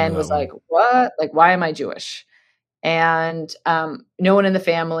was like, what? Like, why am I Jewish? And no one in the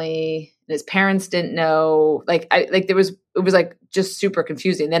family, his parents didn't know. It was like just super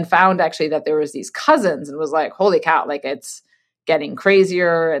confusing. Then found actually that there was these cousins, and was like, holy cow, like it's getting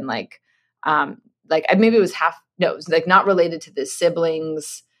crazier. And maybe it was it was like not related to the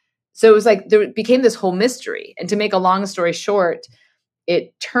siblings. So it was like there became this whole mystery. And to make a long story short,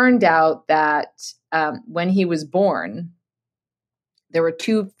 it turned out that when he was born, there were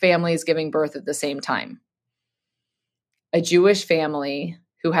two families giving birth at the same time. A Jewish family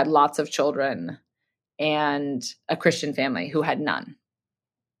who had lots of children and a Christian family who had none.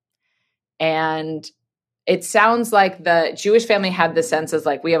 And it sounds like the Jewish family had the sense as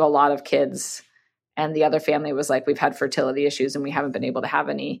like, we have a lot of kids. And the other family was like, we've had fertility issues and we haven't been able to have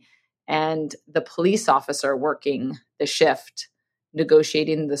any. And the police officer working the shift,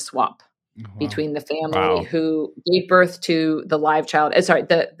 negotiating the swap between the family who gave birth to the live child.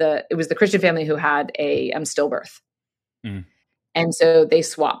 It was the Christian family who had a stillbirth. And so they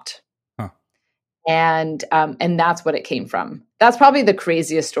swapped. And that's what it came from. That's probably the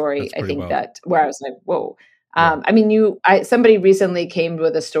craziest story, I think, that where I was like, whoa. I mean, somebody recently came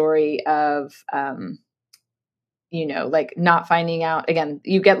with a story of, like not finding out. Again,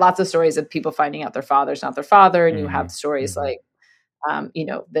 you get lots of stories of people finding out their father's not their father. And you have stories like,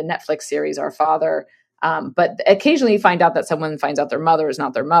 the Netflix series, Our Father. But occasionally you find out that someone finds out their mother is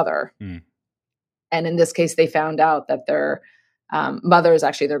not their mother. And in this case, they found out that their mother is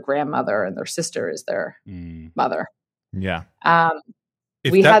actually their grandmother and their sister is their mother. Yeah.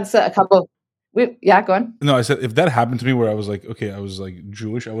 We had a couple. Go on. No, I said if that happened to me where I was like, okay, I was like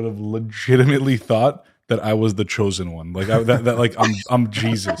Jewish, I would have legitimately thought that I was the chosen one. Like like I'm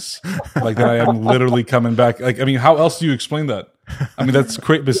Jesus. Like that I am literally coming back. Like, I mean, how else do you explain that? I mean, that's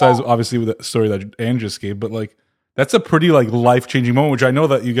great besides obviously with the story that Anne just gave, but like that's a pretty like life-changing moment, which I know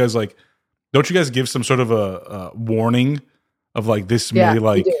that you guys like, don't you guys give some sort of a warning of like this may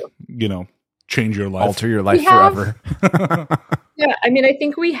like, change your life. Alter your life forever. Yeah, I mean, I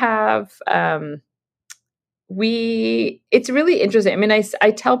think we have, it's really interesting. I mean, I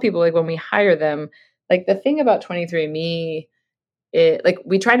tell people like when we hire them, like the thing about 23andMe, like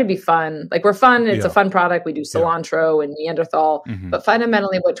we try to be fun. Like we're fun. It's a fun product. We do cilantro and Neanderthal, but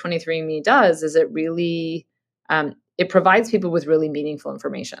fundamentally what 23andMe does is it really, it provides people with really meaningful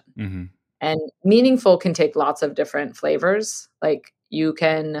information. And meaningful can take lots of different flavors. Like you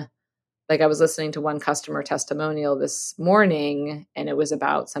can, like I was listening to one customer testimonial this morning, and it was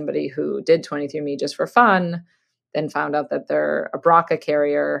about somebody who did 23andMe just for fun, then found out that they're a BRCA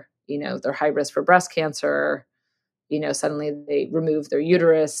carrier, they're high risk for breast cancer, suddenly they remove their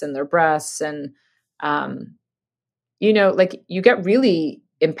uterus and their breasts. And, like you get really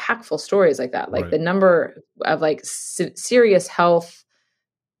impactful stories like that. Like the number of like serious health,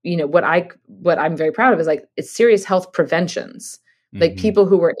 what I'm very proud of is like it's serious health preventions. Like people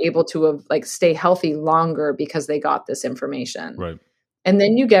who were able to like stay healthy longer because they got this information. Right. And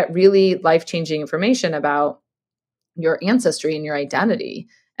then you get really life-changing information about your ancestry and your identity.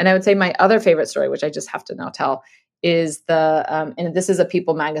 And I would say my other favorite story, which I just have to now tell, is and this is a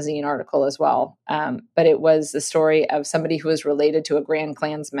People magazine article as well. But it was the story of somebody who was related to a Grand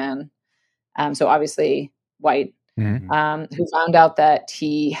Klansman. So obviously white, who found out that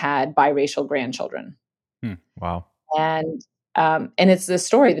he had biracial grandchildren. Wow. And it's the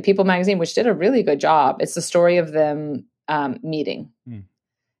story, the People magazine, which did a really good job. It's the story of them meeting.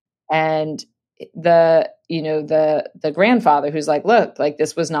 And the grandfather who's like, look, like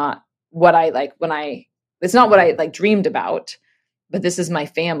this was not what I like it's not what I like dreamed about, but this is my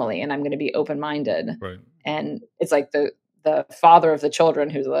family and I'm going to be open-minded. Right. And it's like the father of the children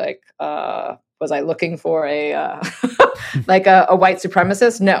who's like, was I looking for a like a white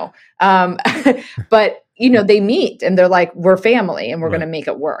supremacist? No. But they meet and they're like, we're family and we're going to make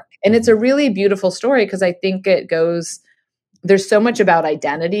it work. And it's a really beautiful story because I think there's so much about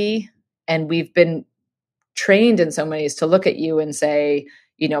identity, and we've been trained in so many ways to look at you and say,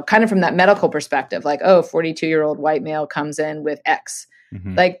 kind of from that medical perspective, like, oh, 42-year-old white male comes in with X.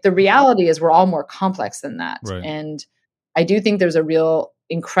 Like the reality is we're all more complex than that. Right. And I do think there's a real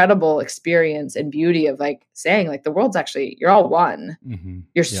incredible experience and beauty of like saying like the world's actually, you're all one.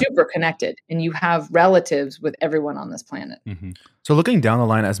 You're super connected and you have relatives with everyone on this planet. So looking down the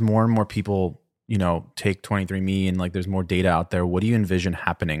line, as more and more people, take 23andMe and like there's more data out there, what do you envision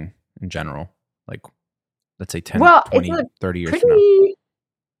happening in general? Like, let's say 10, 20, 30 years from now.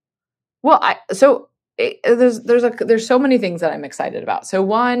 Well, there's so many things that I'm excited about. So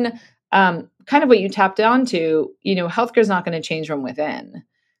one, kind of what you tapped onto, healthcare is not going to change from within.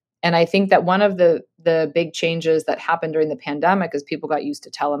 And I think that one of the big changes that happened during the pandemic is people got used to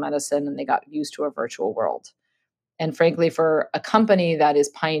telemedicine and they got used to a virtual world. And frankly, for a company that is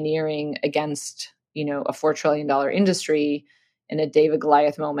pioneering against, a $4 trillion industry in a David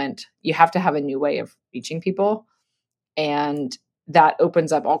Goliath moment, you have to have a new way of reaching people. And that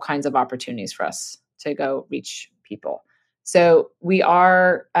opens up all kinds of opportunities for us to go reach people. So we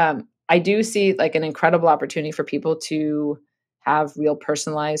are, I do see like an incredible opportunity for people to have real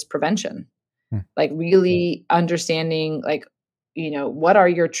personalized prevention, like really understanding like what are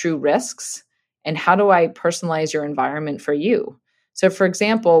your true risks and how do I personalize your environment for you? So for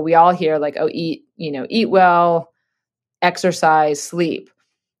example, we all hear like, oh, eat well, exercise, sleep.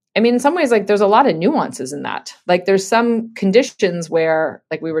 I mean, in some ways, like there's a lot of nuances in that. Like there's some conditions where,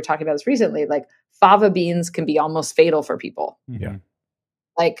 like we were talking about this recently, like fava beans can be almost fatal for people. Yeah.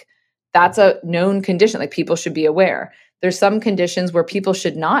 Like that's a known condition. Like people should be aware. There's some conditions where people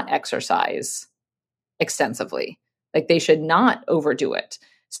should not exercise extensively. Like they should not overdo it.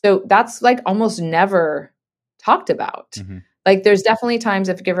 So that's like almost never talked about. Like there's definitely times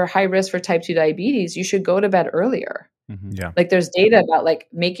if you're high risk for type 2 diabetes, you should go to bed earlier. Yeah. Like there's data about like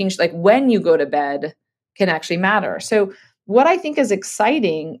making like when you go to bed can actually matter. So what I think is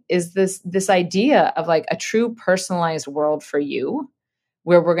exciting is this idea of like a true personalized world for you,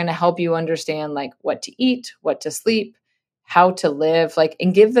 where we're going to help you understand like what to eat, what to sleep, how to live, like,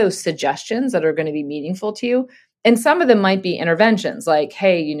 and give those suggestions that are going to be meaningful to you. And some of them might be interventions like,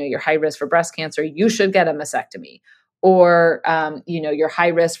 hey, you're high risk for breast cancer, you should get a mastectomy. Or, you're high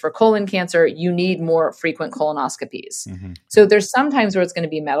risk for colon cancer, you need more frequent colonoscopies. So there's sometimes where it's going to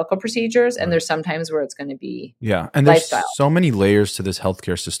be medical procedures and there's sometimes where it's going to be and lifestyle. There's so many layers to this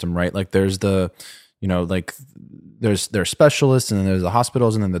healthcare system, right? Like there's there's specialists and then there's the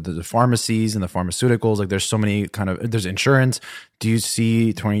hospitals and then there's the pharmacies and the pharmaceuticals. Like there's so many there's insurance. Do you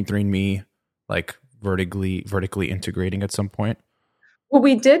see 23andMe like vertically integrating at some point? Well,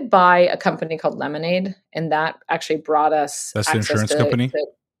 we did buy a company called Lemonade, and that actually brought us. That's the insurance company?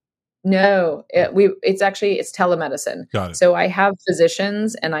 No, it's telemedicine. Got it. So I have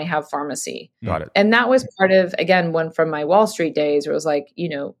physicians and I have pharmacy. Got it. And that was part of, again, one from my Wall Street days where it was like,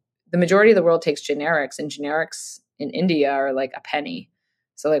 the majority of the world takes generics, and generics in India are like a penny.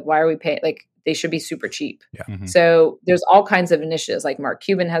 So like, why are we paying? Like they should be super cheap. Yeah. So there's all kinds of initiatives. Like Mark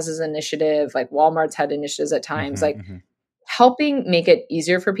Cuban has his initiative, like Walmart's had initiatives at times. Helping make it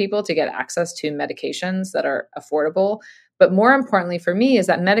easier for people to get access to medications that are affordable. But more importantly for me is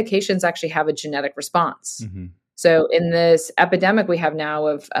that medications actually have a genetic response. So in this epidemic we have now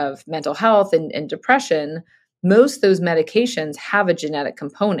of mental health and depression, most of those medications have a genetic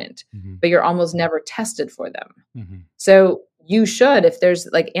component, but you're almost never tested for them. So you should, if there's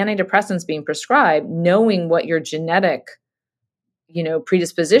like antidepressants being prescribed, knowing what your genetic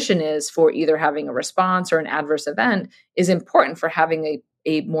predisposition is for either having a response or an adverse event is important for having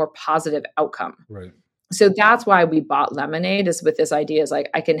a more positive outcome. Right. So that's why we bought Lemonade, is with this idea is like,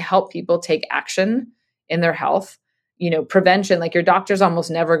 I can help people take action in their health. Prevention, like your doctor's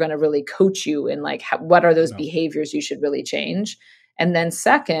almost never going to really coach you in like, what are those behaviors you should really change? And then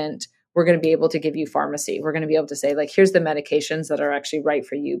second, we're going to be able to give you pharmacy. We're going to be able to say like, here's the medications that are actually right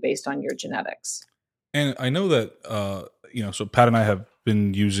for you based on your genetics. And I know that, so Pat and I have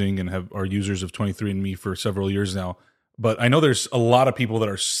been using and are users of 23andMe for several years now, but I know there's a lot of people that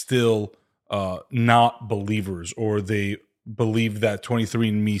are still not believers, or they believe that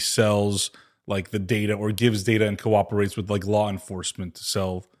 23andMe sells like the data or gives data and cooperates with like law enforcement to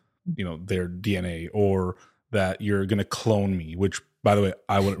sell, their DNA, or that you're going to clone me, which by the way,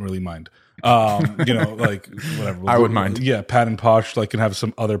 I wouldn't really mind. Like whatever. I would mind. Yeah. Pat and Posh can have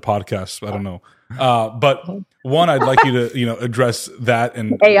some other podcasts. I don't know. But one, I'd like you to, address that.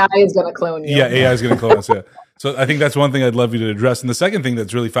 And AI is going to clone you. Yeah, AI is going to clone us. Yeah. So I think that's one thing I'd love you to address. And the second thing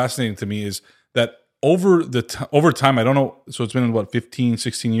that's really fascinating to me is that over time, I don't know. So it's been about 15,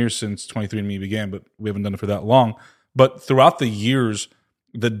 16 years since 23andMe began, but we haven't done it for that long. But throughout the years,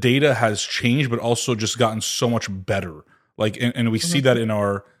 the data has changed, but also just gotten so much better. Like, and we see that in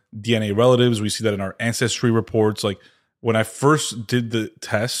our DNA relatives. We see that in our ancestry reports. Like when I first did the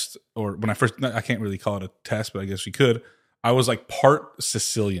test, or when I can't really call it a test, but I guess you could, I was like part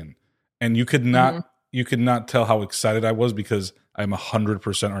Sicilian, and you could not tell how excited I was because I'm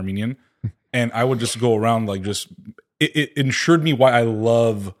 100% Armenian. And I would just go around like it ensured me why I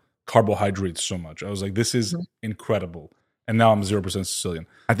love carbohydrates so much. I was like, this is incredible. And now I'm 0% Sicilian.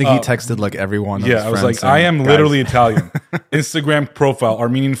 I think he texted like everyone. Yeah, I was like, saying, I am literally Italian. Instagram profile,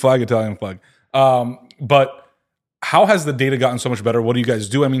 Armenian flag, Italian flag. But how has the data gotten so much better? What do you guys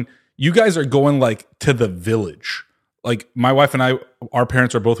do? I mean, you guys are going like to the village. Like my wife and I, our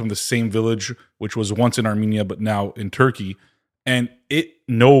parents are both from the same village, which was once in Armenia, but now in Turkey. And it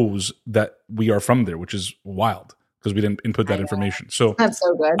knows that we are from there, which is wild because we didn't input that information. So that's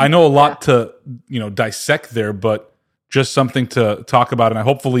so good. I know a lot to, dissect there, but just something to talk about. And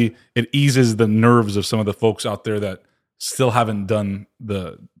hopefully it eases the nerves of some of the folks out there that still haven't done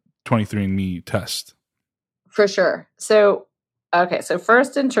the 23andMe test. For sure. So, okay. So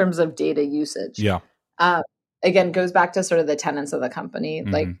first, in terms of data usage. Yeah. Again, goes back to sort of the tenets of the company,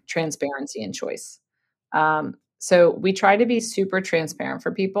 like transparency and choice. So we try to be super transparent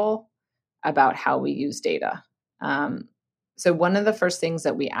for people about how we use data. So one of the first things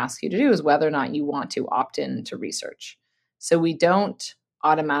that we ask you to do is whether or not you want to opt in to research. So we don't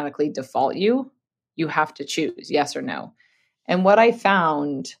automatically default you. You have to choose yes or no. And what I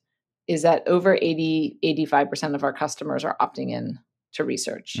found is that over 85% of our customers are opting in to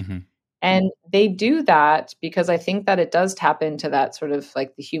research. Mm-hmm. And they do that because I think that it does tap into that sort of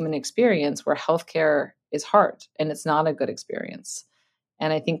like the human experience where healthcare is hard and it's not a good experience.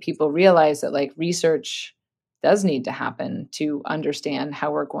 And I think people realize that like research does need to happen to understand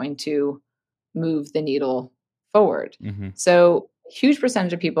how we're going to move the needle forward. Mm-hmm. So a huge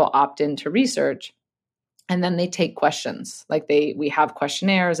percentage of people opt into research and then they take questions. Like we have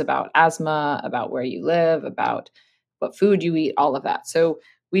questionnaires about asthma, about where you live, about what food you eat, all of that. So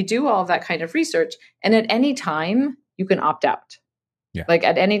we do all of that kind of research. And at any time, you can opt out. Yeah. Like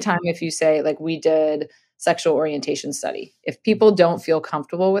at any time, if you say, like we did sexual orientation study, if people don't feel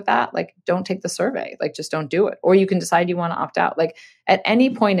comfortable with that, like don't take the survey, like just don't do it. Or you can decide you want to opt out. Like at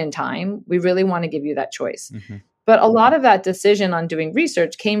any point in time, we really want to give you that choice. Mm-hmm. But a lot of that decision on doing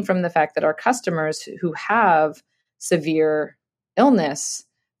research came from the fact that our customers who have severe illness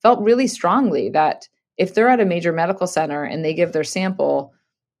felt really strongly that if they're at a major medical center and they give their sample's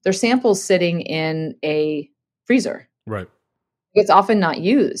sitting in a freezer. Right. It's often not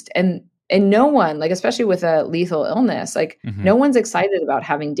used. And no one, like especially with a lethal illness, like mm-hmm. no one's excited about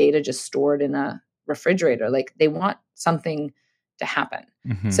having data just stored in a refrigerator. Like they want something to happen.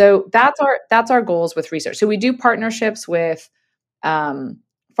 Mm-hmm. So that's our goals with research. So we do partnerships with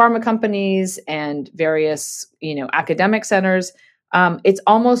pharma companies and various, academic centers. It's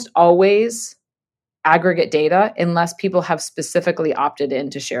almost always aggregate data unless people have specifically opted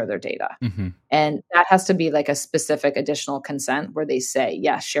in to share their data. Mm-hmm. And that has to be like a specific additional consent where they say,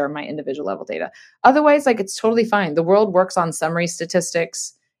 yes, share my individual level data. Otherwise, like it's totally fine. The world works on summary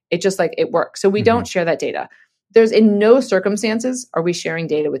statistics. It just like it works. So we mm-hmm. don't share that data. There's in no circumstances are we sharing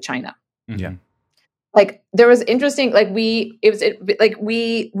data with China. Yeah. Like there was interesting, like we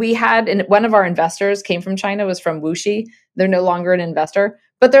had, and one of our investors came from China, was from Wuxi. They're no longer an investor,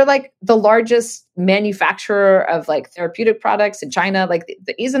 but they're like the largest manufacturer of like therapeutic products in China. Like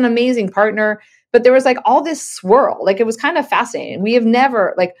he's an amazing partner, but there was like all this swirl. Like it was kind of fascinating. We have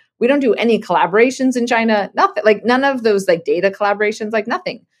never, like, we don't do any collaborations in China, nothing, like none of those like data collaborations, like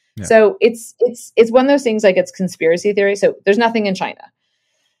nothing. Yeah. So it's one of those things like it's conspiracy theory. So there's nothing in China.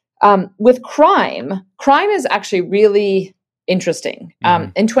 With crime is actually really interesting.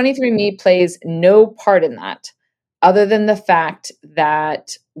 Mm-hmm. And 23andMe plays no part in that other than the fact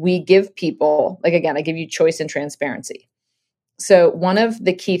that we give people, like, again, I give you choice and transparency. So one of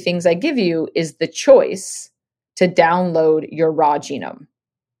the key things I give you is the choice to download your raw genome.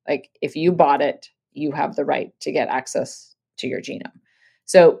 Like if you bought it, you have the right to get access to your genome.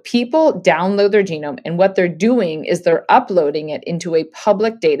 So people download their genome, and what they're doing is they're uploading it into a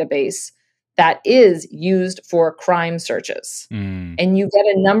public database that is used for crime searches. Mm. And you get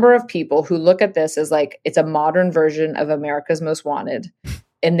a number of people who look at this as like, it's a modern version of America's Most Wanted,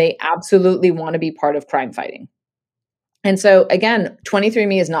 and they absolutely want to be part of crime fighting. And so again,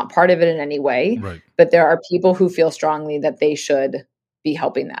 23andMe is not part of it in any way, right. But there are people who feel strongly that they should be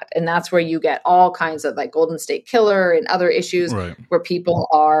helping that. And that's where you get all kinds of like Golden State Killer and other issues right. where people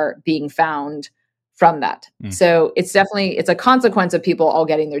are being found from that. Mm. So it's a consequence of people all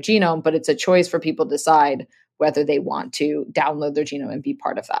getting their genome, but it's a choice for people to decide whether they want to download their genome and be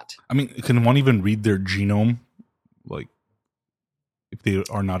part of that. I mean, can one even read their genome? Like if they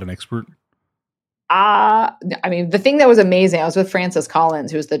are not an expert? I mean, the thing that was amazing, I was with Francis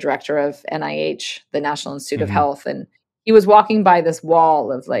Collins, who's the director of NIH, the National Institute mm-hmm. of Health, and he was walking by this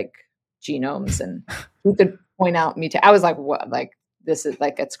wall of like genomes, and he could point out I was like, what? Like, this is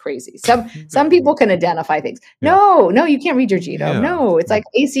like, it's crazy. Some people can identify things. Yeah. No, you can't read your genome. Yeah. No, it's like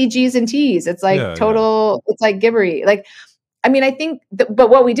ACGs and Ts. It's like it's like gibbery. Like, I mean, I think, but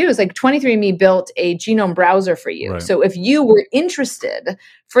what we do is like 23andMe built a genome browser for you. Right. So if you were interested,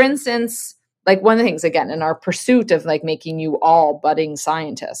 for instance, like one of the things, again, in our pursuit of like making you all budding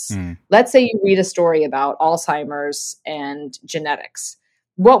scientists, let's say you read a story about Alzheimer's and genetics.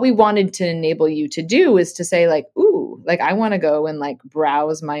 What we wanted to enable you to do is to say like, ooh, like I want to go and like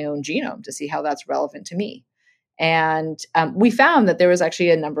browse my own genome to see how that's relevant to me. And we found that there was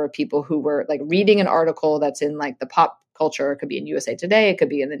actually a number of people who were like reading an article that's in like the pop culture. It could be in USA Today. It could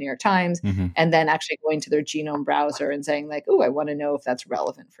be in the New York Times. Mm-hmm. And then actually going to their genome browser and saying like, ooh, I want to know if that's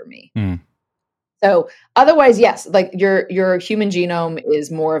relevant for me. Mm. So otherwise, yes, like your human genome is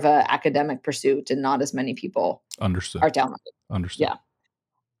more of an academic pursuit and not as many people are downloading. Understood.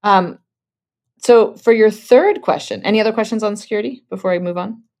 Yeah. So for your third question, any other questions on security before I move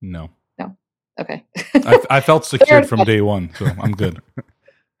on? No. Okay. I felt secured from day one, so I'm good.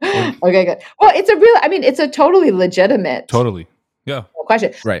 Okay, good. Well, it's a totally legitimate Totally. Yeah.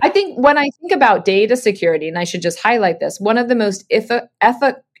 question. Right. I think when I think about data security, and I should just highlight this, one of the most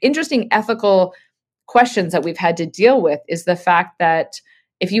interesting ethical questions that we've had to deal with is the fact that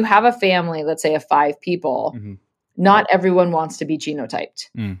if you have a family, let's say of 5 people, not everyone wants to be genotyped.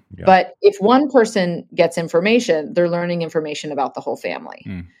 Yeah. But if one person gets information, they're learning information about the whole family.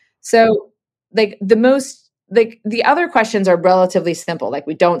 So like the other questions are relatively simple. Like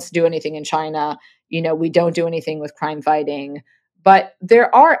we don't do anything in China, we don't do anything with crime fighting, but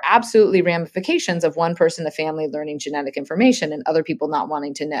there are absolutely ramifications of one person, a family learning genetic information and other people not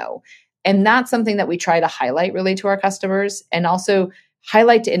wanting to know. And that's something that we try to highlight really to our customers, and also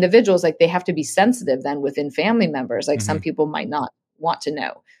highlight to individuals, like they have to be sensitive then within family members. Like some people might not want to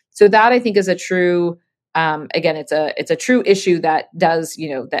know. So that I think is a true, again, it's a true issue that does,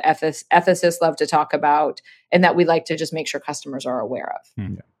 the ethicists love to talk about, and that we like to just make sure customers are aware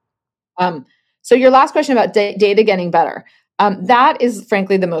of. So your last question about data getting better, that is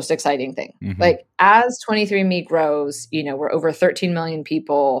frankly the most exciting thing. Like as 23andMe grows, we're over 13 million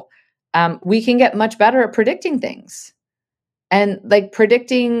people. We can get much better at predicting things. And like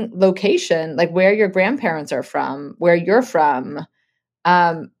predicting location, like where your grandparents are from, where you're from,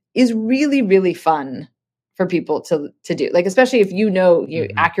 is really, really fun for people to do. Like, especially if you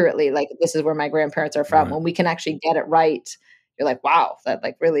accurately, like this is where my grandparents are from. When we can actually get it right, you're like, wow, that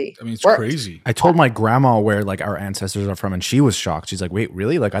like really it's worked. crazy. I told my grandma where like our ancestors are from, and she was shocked. She's like, wait,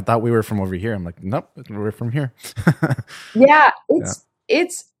 really? Like I thought we were from over here. I'm like, nope, we're from here. Yeah,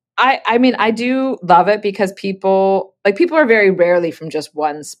 it's I mean, I do love it because people are very rarely from just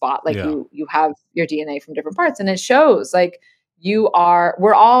one spot. Like you have your DNA from different parts, and it shows. Like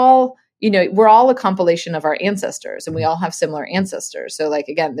we're all a compilation of our ancestors, and we all have similar ancestors. So like,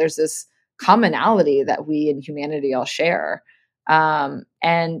 again, there's this commonality that we in humanity all share.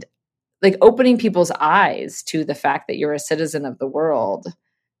 And like opening people's eyes to the fact that you're a citizen of the world,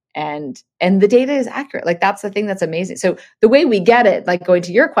 and the data is accurate. Like that's the thing that's amazing. So the way we get it, like going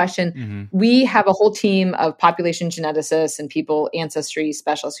to your question, we have a whole team of population geneticists and people, ancestry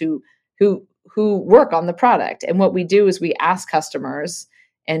specialists who work on the product. And what we do is we ask customers,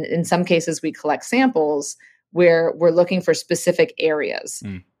 and in some cases we collect samples where we're looking for specific areas.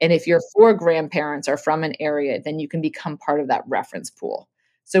 And if your 4 grandparents are from an area, then you can become part of that reference pool.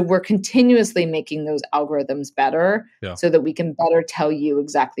 So we're continuously making those algorithms better so that we can better tell you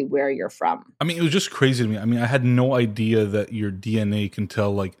exactly where you're from. I mean, it was just crazy to me. I mean, I had no idea that your DNA can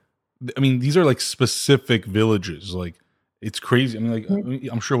tell, like, I mean, these are like specific villages. Like, it's crazy. I mean,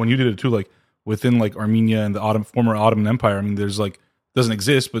 like, I'm sure when you did it too, like within like Armenia and the former Ottoman Empire, I mean, there's like, doesn't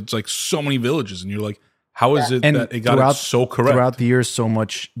exist, but it's like so many villages. And you're like, how is it that it got it so correct? Throughout the years, so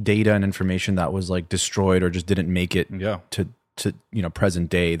much data and information that was like destroyed or just didn't make it to present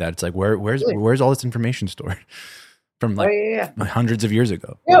day, that it's like where's all this information stored from like hundreds of years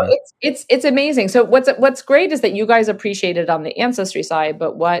ago. It's amazing. So what's great is that you guys appreciate it on the ancestry side,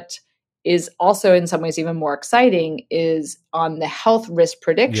 but what is also in some ways even more exciting is on the health risk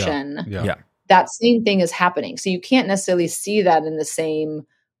prediction. That same thing is happening. So you can't necessarily see that in the same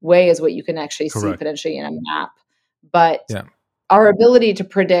way as what you can actually see potentially in a map, but our ability to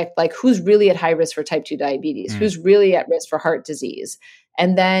predict like who's really at high risk for type 2 diabetes, who's really at risk for heart disease.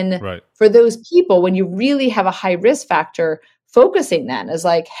 And then for those people, when you really have a high risk factor, focusing then is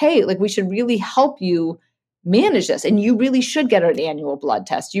like, hey, like we should really help you manage this. And you really should get an annual blood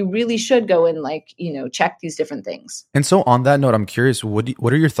test. You really should go and like, check these different things. And so on that note, I'm curious, what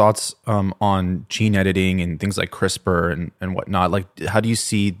are your thoughts on gene editing and things like CRISPR and whatnot? Like, how do you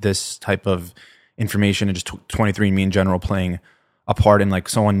see this type of information and just 23andMe in general playing a part in like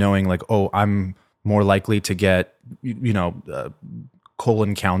someone knowing like, oh, I'm more likely to get,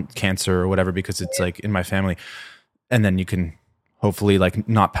 colon cancer or whatever because it's like in my family. And then you can hopefully like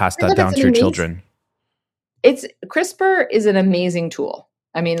not pass that down to your children. CRISPR is an amazing tool.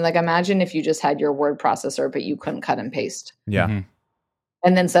 I mean, like imagine if you just had your word processor, but you couldn't cut and paste. Yeah.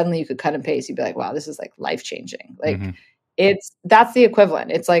 And then suddenly you could cut and paste. You'd be like, wow, this is like life-changing. Like that's the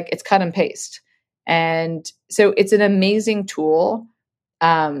equivalent. It's like, it's cut and paste. And so it's an amazing tool.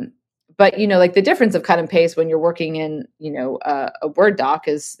 But like the difference of cut and paste when you're working in, a Word doc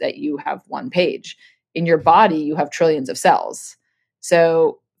is that you have one page. In your body, you have trillions of cells.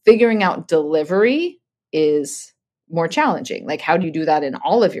 So figuring out delivery is more challenging. Like, how do you do that in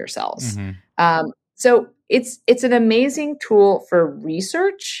all of your cells? So it's an amazing tool for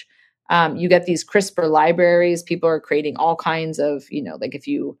research. You get these CRISPR libraries. People are creating all kinds of, like if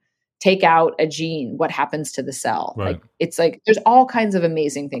you take out a gene, what happens to the cell? Right. Like, it's like, there's all kinds of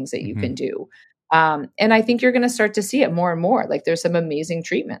amazing things that you can do. And I think you're going to start to see it more and more. Like, there's some amazing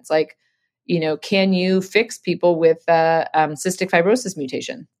treatments. Like, can you fix people with cystic fibrosis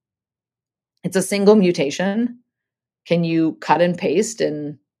mutation? It's a single mutation. Can you cut and paste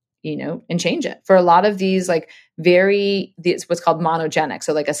and change it? For a lot of these, like these what's called monogenic.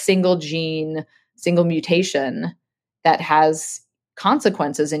 So like a single gene, single mutation that has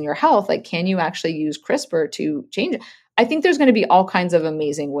consequences in your health. Like, can you actually use CRISPR to change it? I think there's going to be all kinds of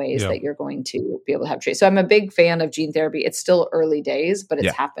amazing ways that you're going to be able to have trace. So I'm a big fan of gene therapy. It's still early days, but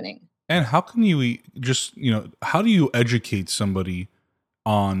it's happening. And how can you just, how do you educate somebody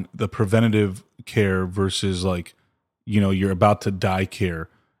on the preventative care versus like, you're about to die care?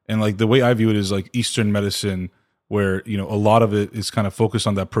 And like the way I view it is like Eastern medicine, where, a lot of it is kind of focused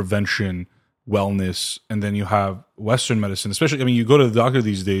on that prevention, wellness. And then you have Western medicine, especially, you go to the doctor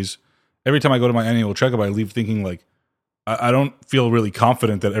these days, every time I go to my annual checkup, I leave thinking like, I don't feel really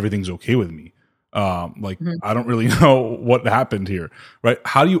confident that everything's okay with me. I don't really know what happened here, right?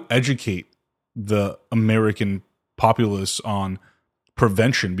 How do you educate the American populace on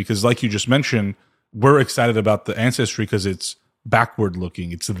prevention? Because like you just mentioned, we're excited about the ancestry because it's backward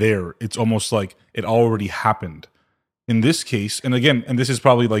looking. It's there. It's almost like it already happened. In this case, and again, and this is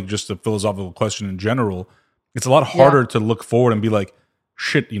probably like just a philosophical question in general, it's a lot harder to look forward and be like,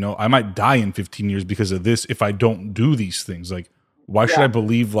 shit, I might die in 15 years because of this if I don't do these things. Like, why should I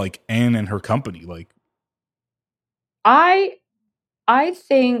believe like Anne and her company? Like, I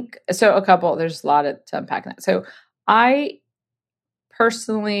think so. There's a lot to unpack in that. So I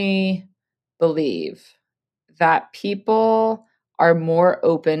personally believe that people are more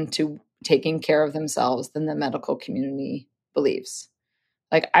open to taking care of themselves than the medical community believes.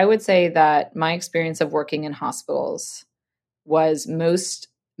 Like, I would say that my experience of working in hospitals was most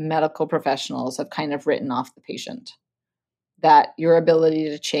medical professionals have kind of written off the patient, that your ability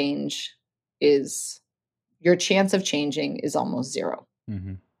to change your chance of changing is almost zero.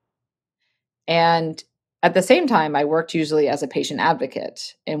 And at the same time, I worked usually as a patient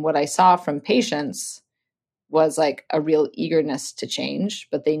advocate. And what I saw from patients was like a real eagerness to change,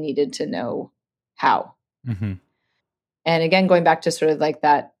 but they needed to know how. And again, going back to sort of like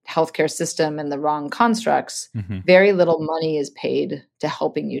that healthcare system and the wrong constructs, very little money is paid to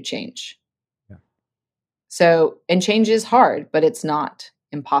helping you change. So, and change is hard, but it's not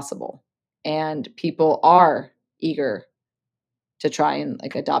impossible. And people are eager to try and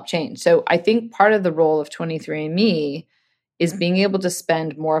like adopt change. So I think part of the role of 23andMe is being able to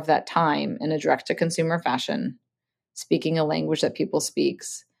spend more of that time in a direct-to-consumer fashion, speaking a language that people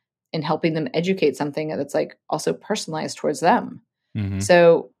speaks, and helping them educate something that's like also personalized towards them.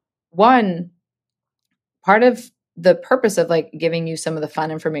 So one part of the purpose of like giving you some of the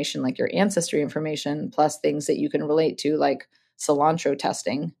fun information, like your ancestry information, plus things that you can relate to, like cilantro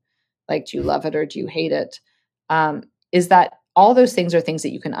testing, like do you love it or do you hate it, is that all those things are things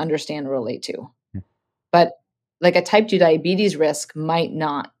that you can understand and relate to. But like a type 2 diabetes risk might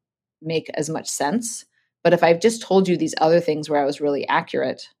not make as much sense. But if I've just told you these other things where I was really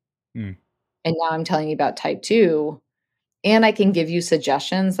accurate, and now I'm telling you about type 2, and I can give you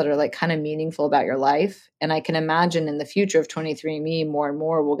suggestions that are like kind of meaningful about your life. And I can imagine in the future of 23andMe, more and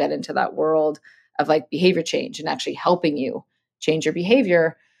more we'll get into that world of like behavior change and actually helping you change your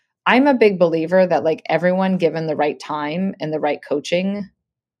behavior. I'm a big believer that like everyone given the right time and the right coaching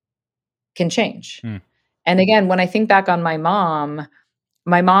can change. And again, when I think back on my mom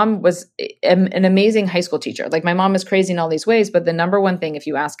was an amazing high school teacher. Like, my mom is crazy in all these ways, but the number one thing, if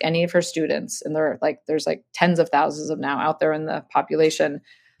you ask any of her students, and there's like tens of thousands of now out there in the population,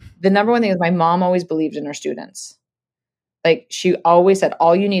 the number one thing is my mom always believed in her students. Like, she always said,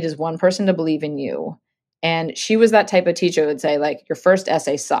 all you need is one person to believe in you. And she was that type of teacher who would say, like, your first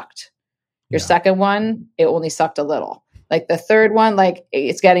essay sucked. Your second one, it only sucked a little. Like the third one, like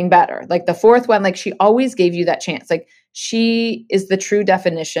it's getting better. Like the fourth one, like she always gave you that chance. Like she is the true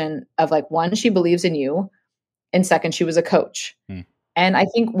definition of like, one, she believes in you. And second, she was a coach. And I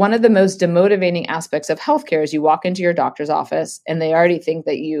think one of the most demotivating aspects of healthcare is you walk into your doctor's office and they already think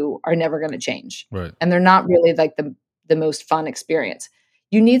that you are never going to change. Right. And they're not really like the most fun experience.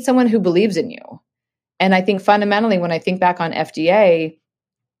 You need someone who believes in you. And I think fundamentally, when I think back on FDA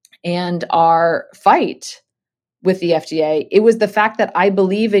and our fight with the FDA, it was the fact that I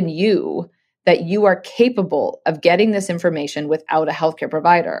believe in you, that you are capable of getting this information without a healthcare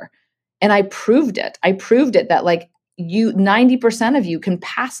provider. And I proved it. I proved it that like 90% of you can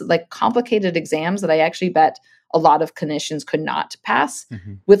pass like complicated exams that I actually bet a lot of clinicians could not pass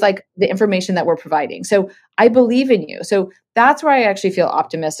with like the information that we're providing. So I believe in you. So that's where I actually feel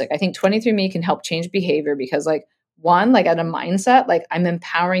optimistic. I think 23andMe can help change behavior because like one, like at a mindset, like I'm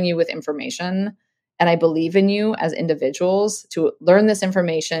empowering you with information and I believe in you as individuals to learn this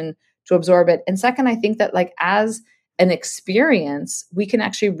information, to absorb it. And second, I think that like as an experience, we can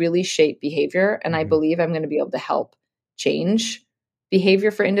actually really shape behavior. And I believe I'm going to be able to help change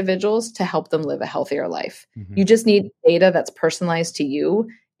behavior for individuals to help them live a healthier life. You just need data that's personalized to you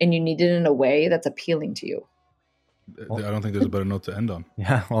and you need it in a way that's appealing to you. I don't think there's a better note to end on.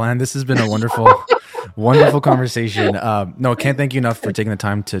 Yeah. Well, Anne, this has been a wonderful, wonderful conversation. No, can't thank you enough for taking the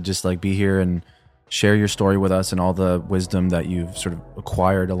time to just like be here and share your story with us and all the wisdom that you've sort of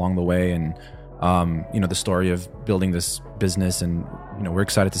acquired along the way. And, the story of building this business. And, we're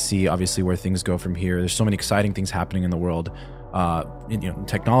excited to see obviously where things go from here. There's so many exciting things happening in the world,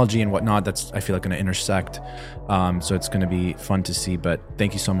 technology and whatnot, that's, I feel like, going to intersect. So it's going to be fun to see, but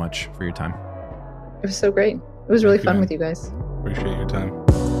thank you so much for your time. It was so great. It was really fun with you guys. Appreciate your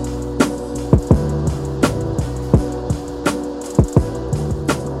time.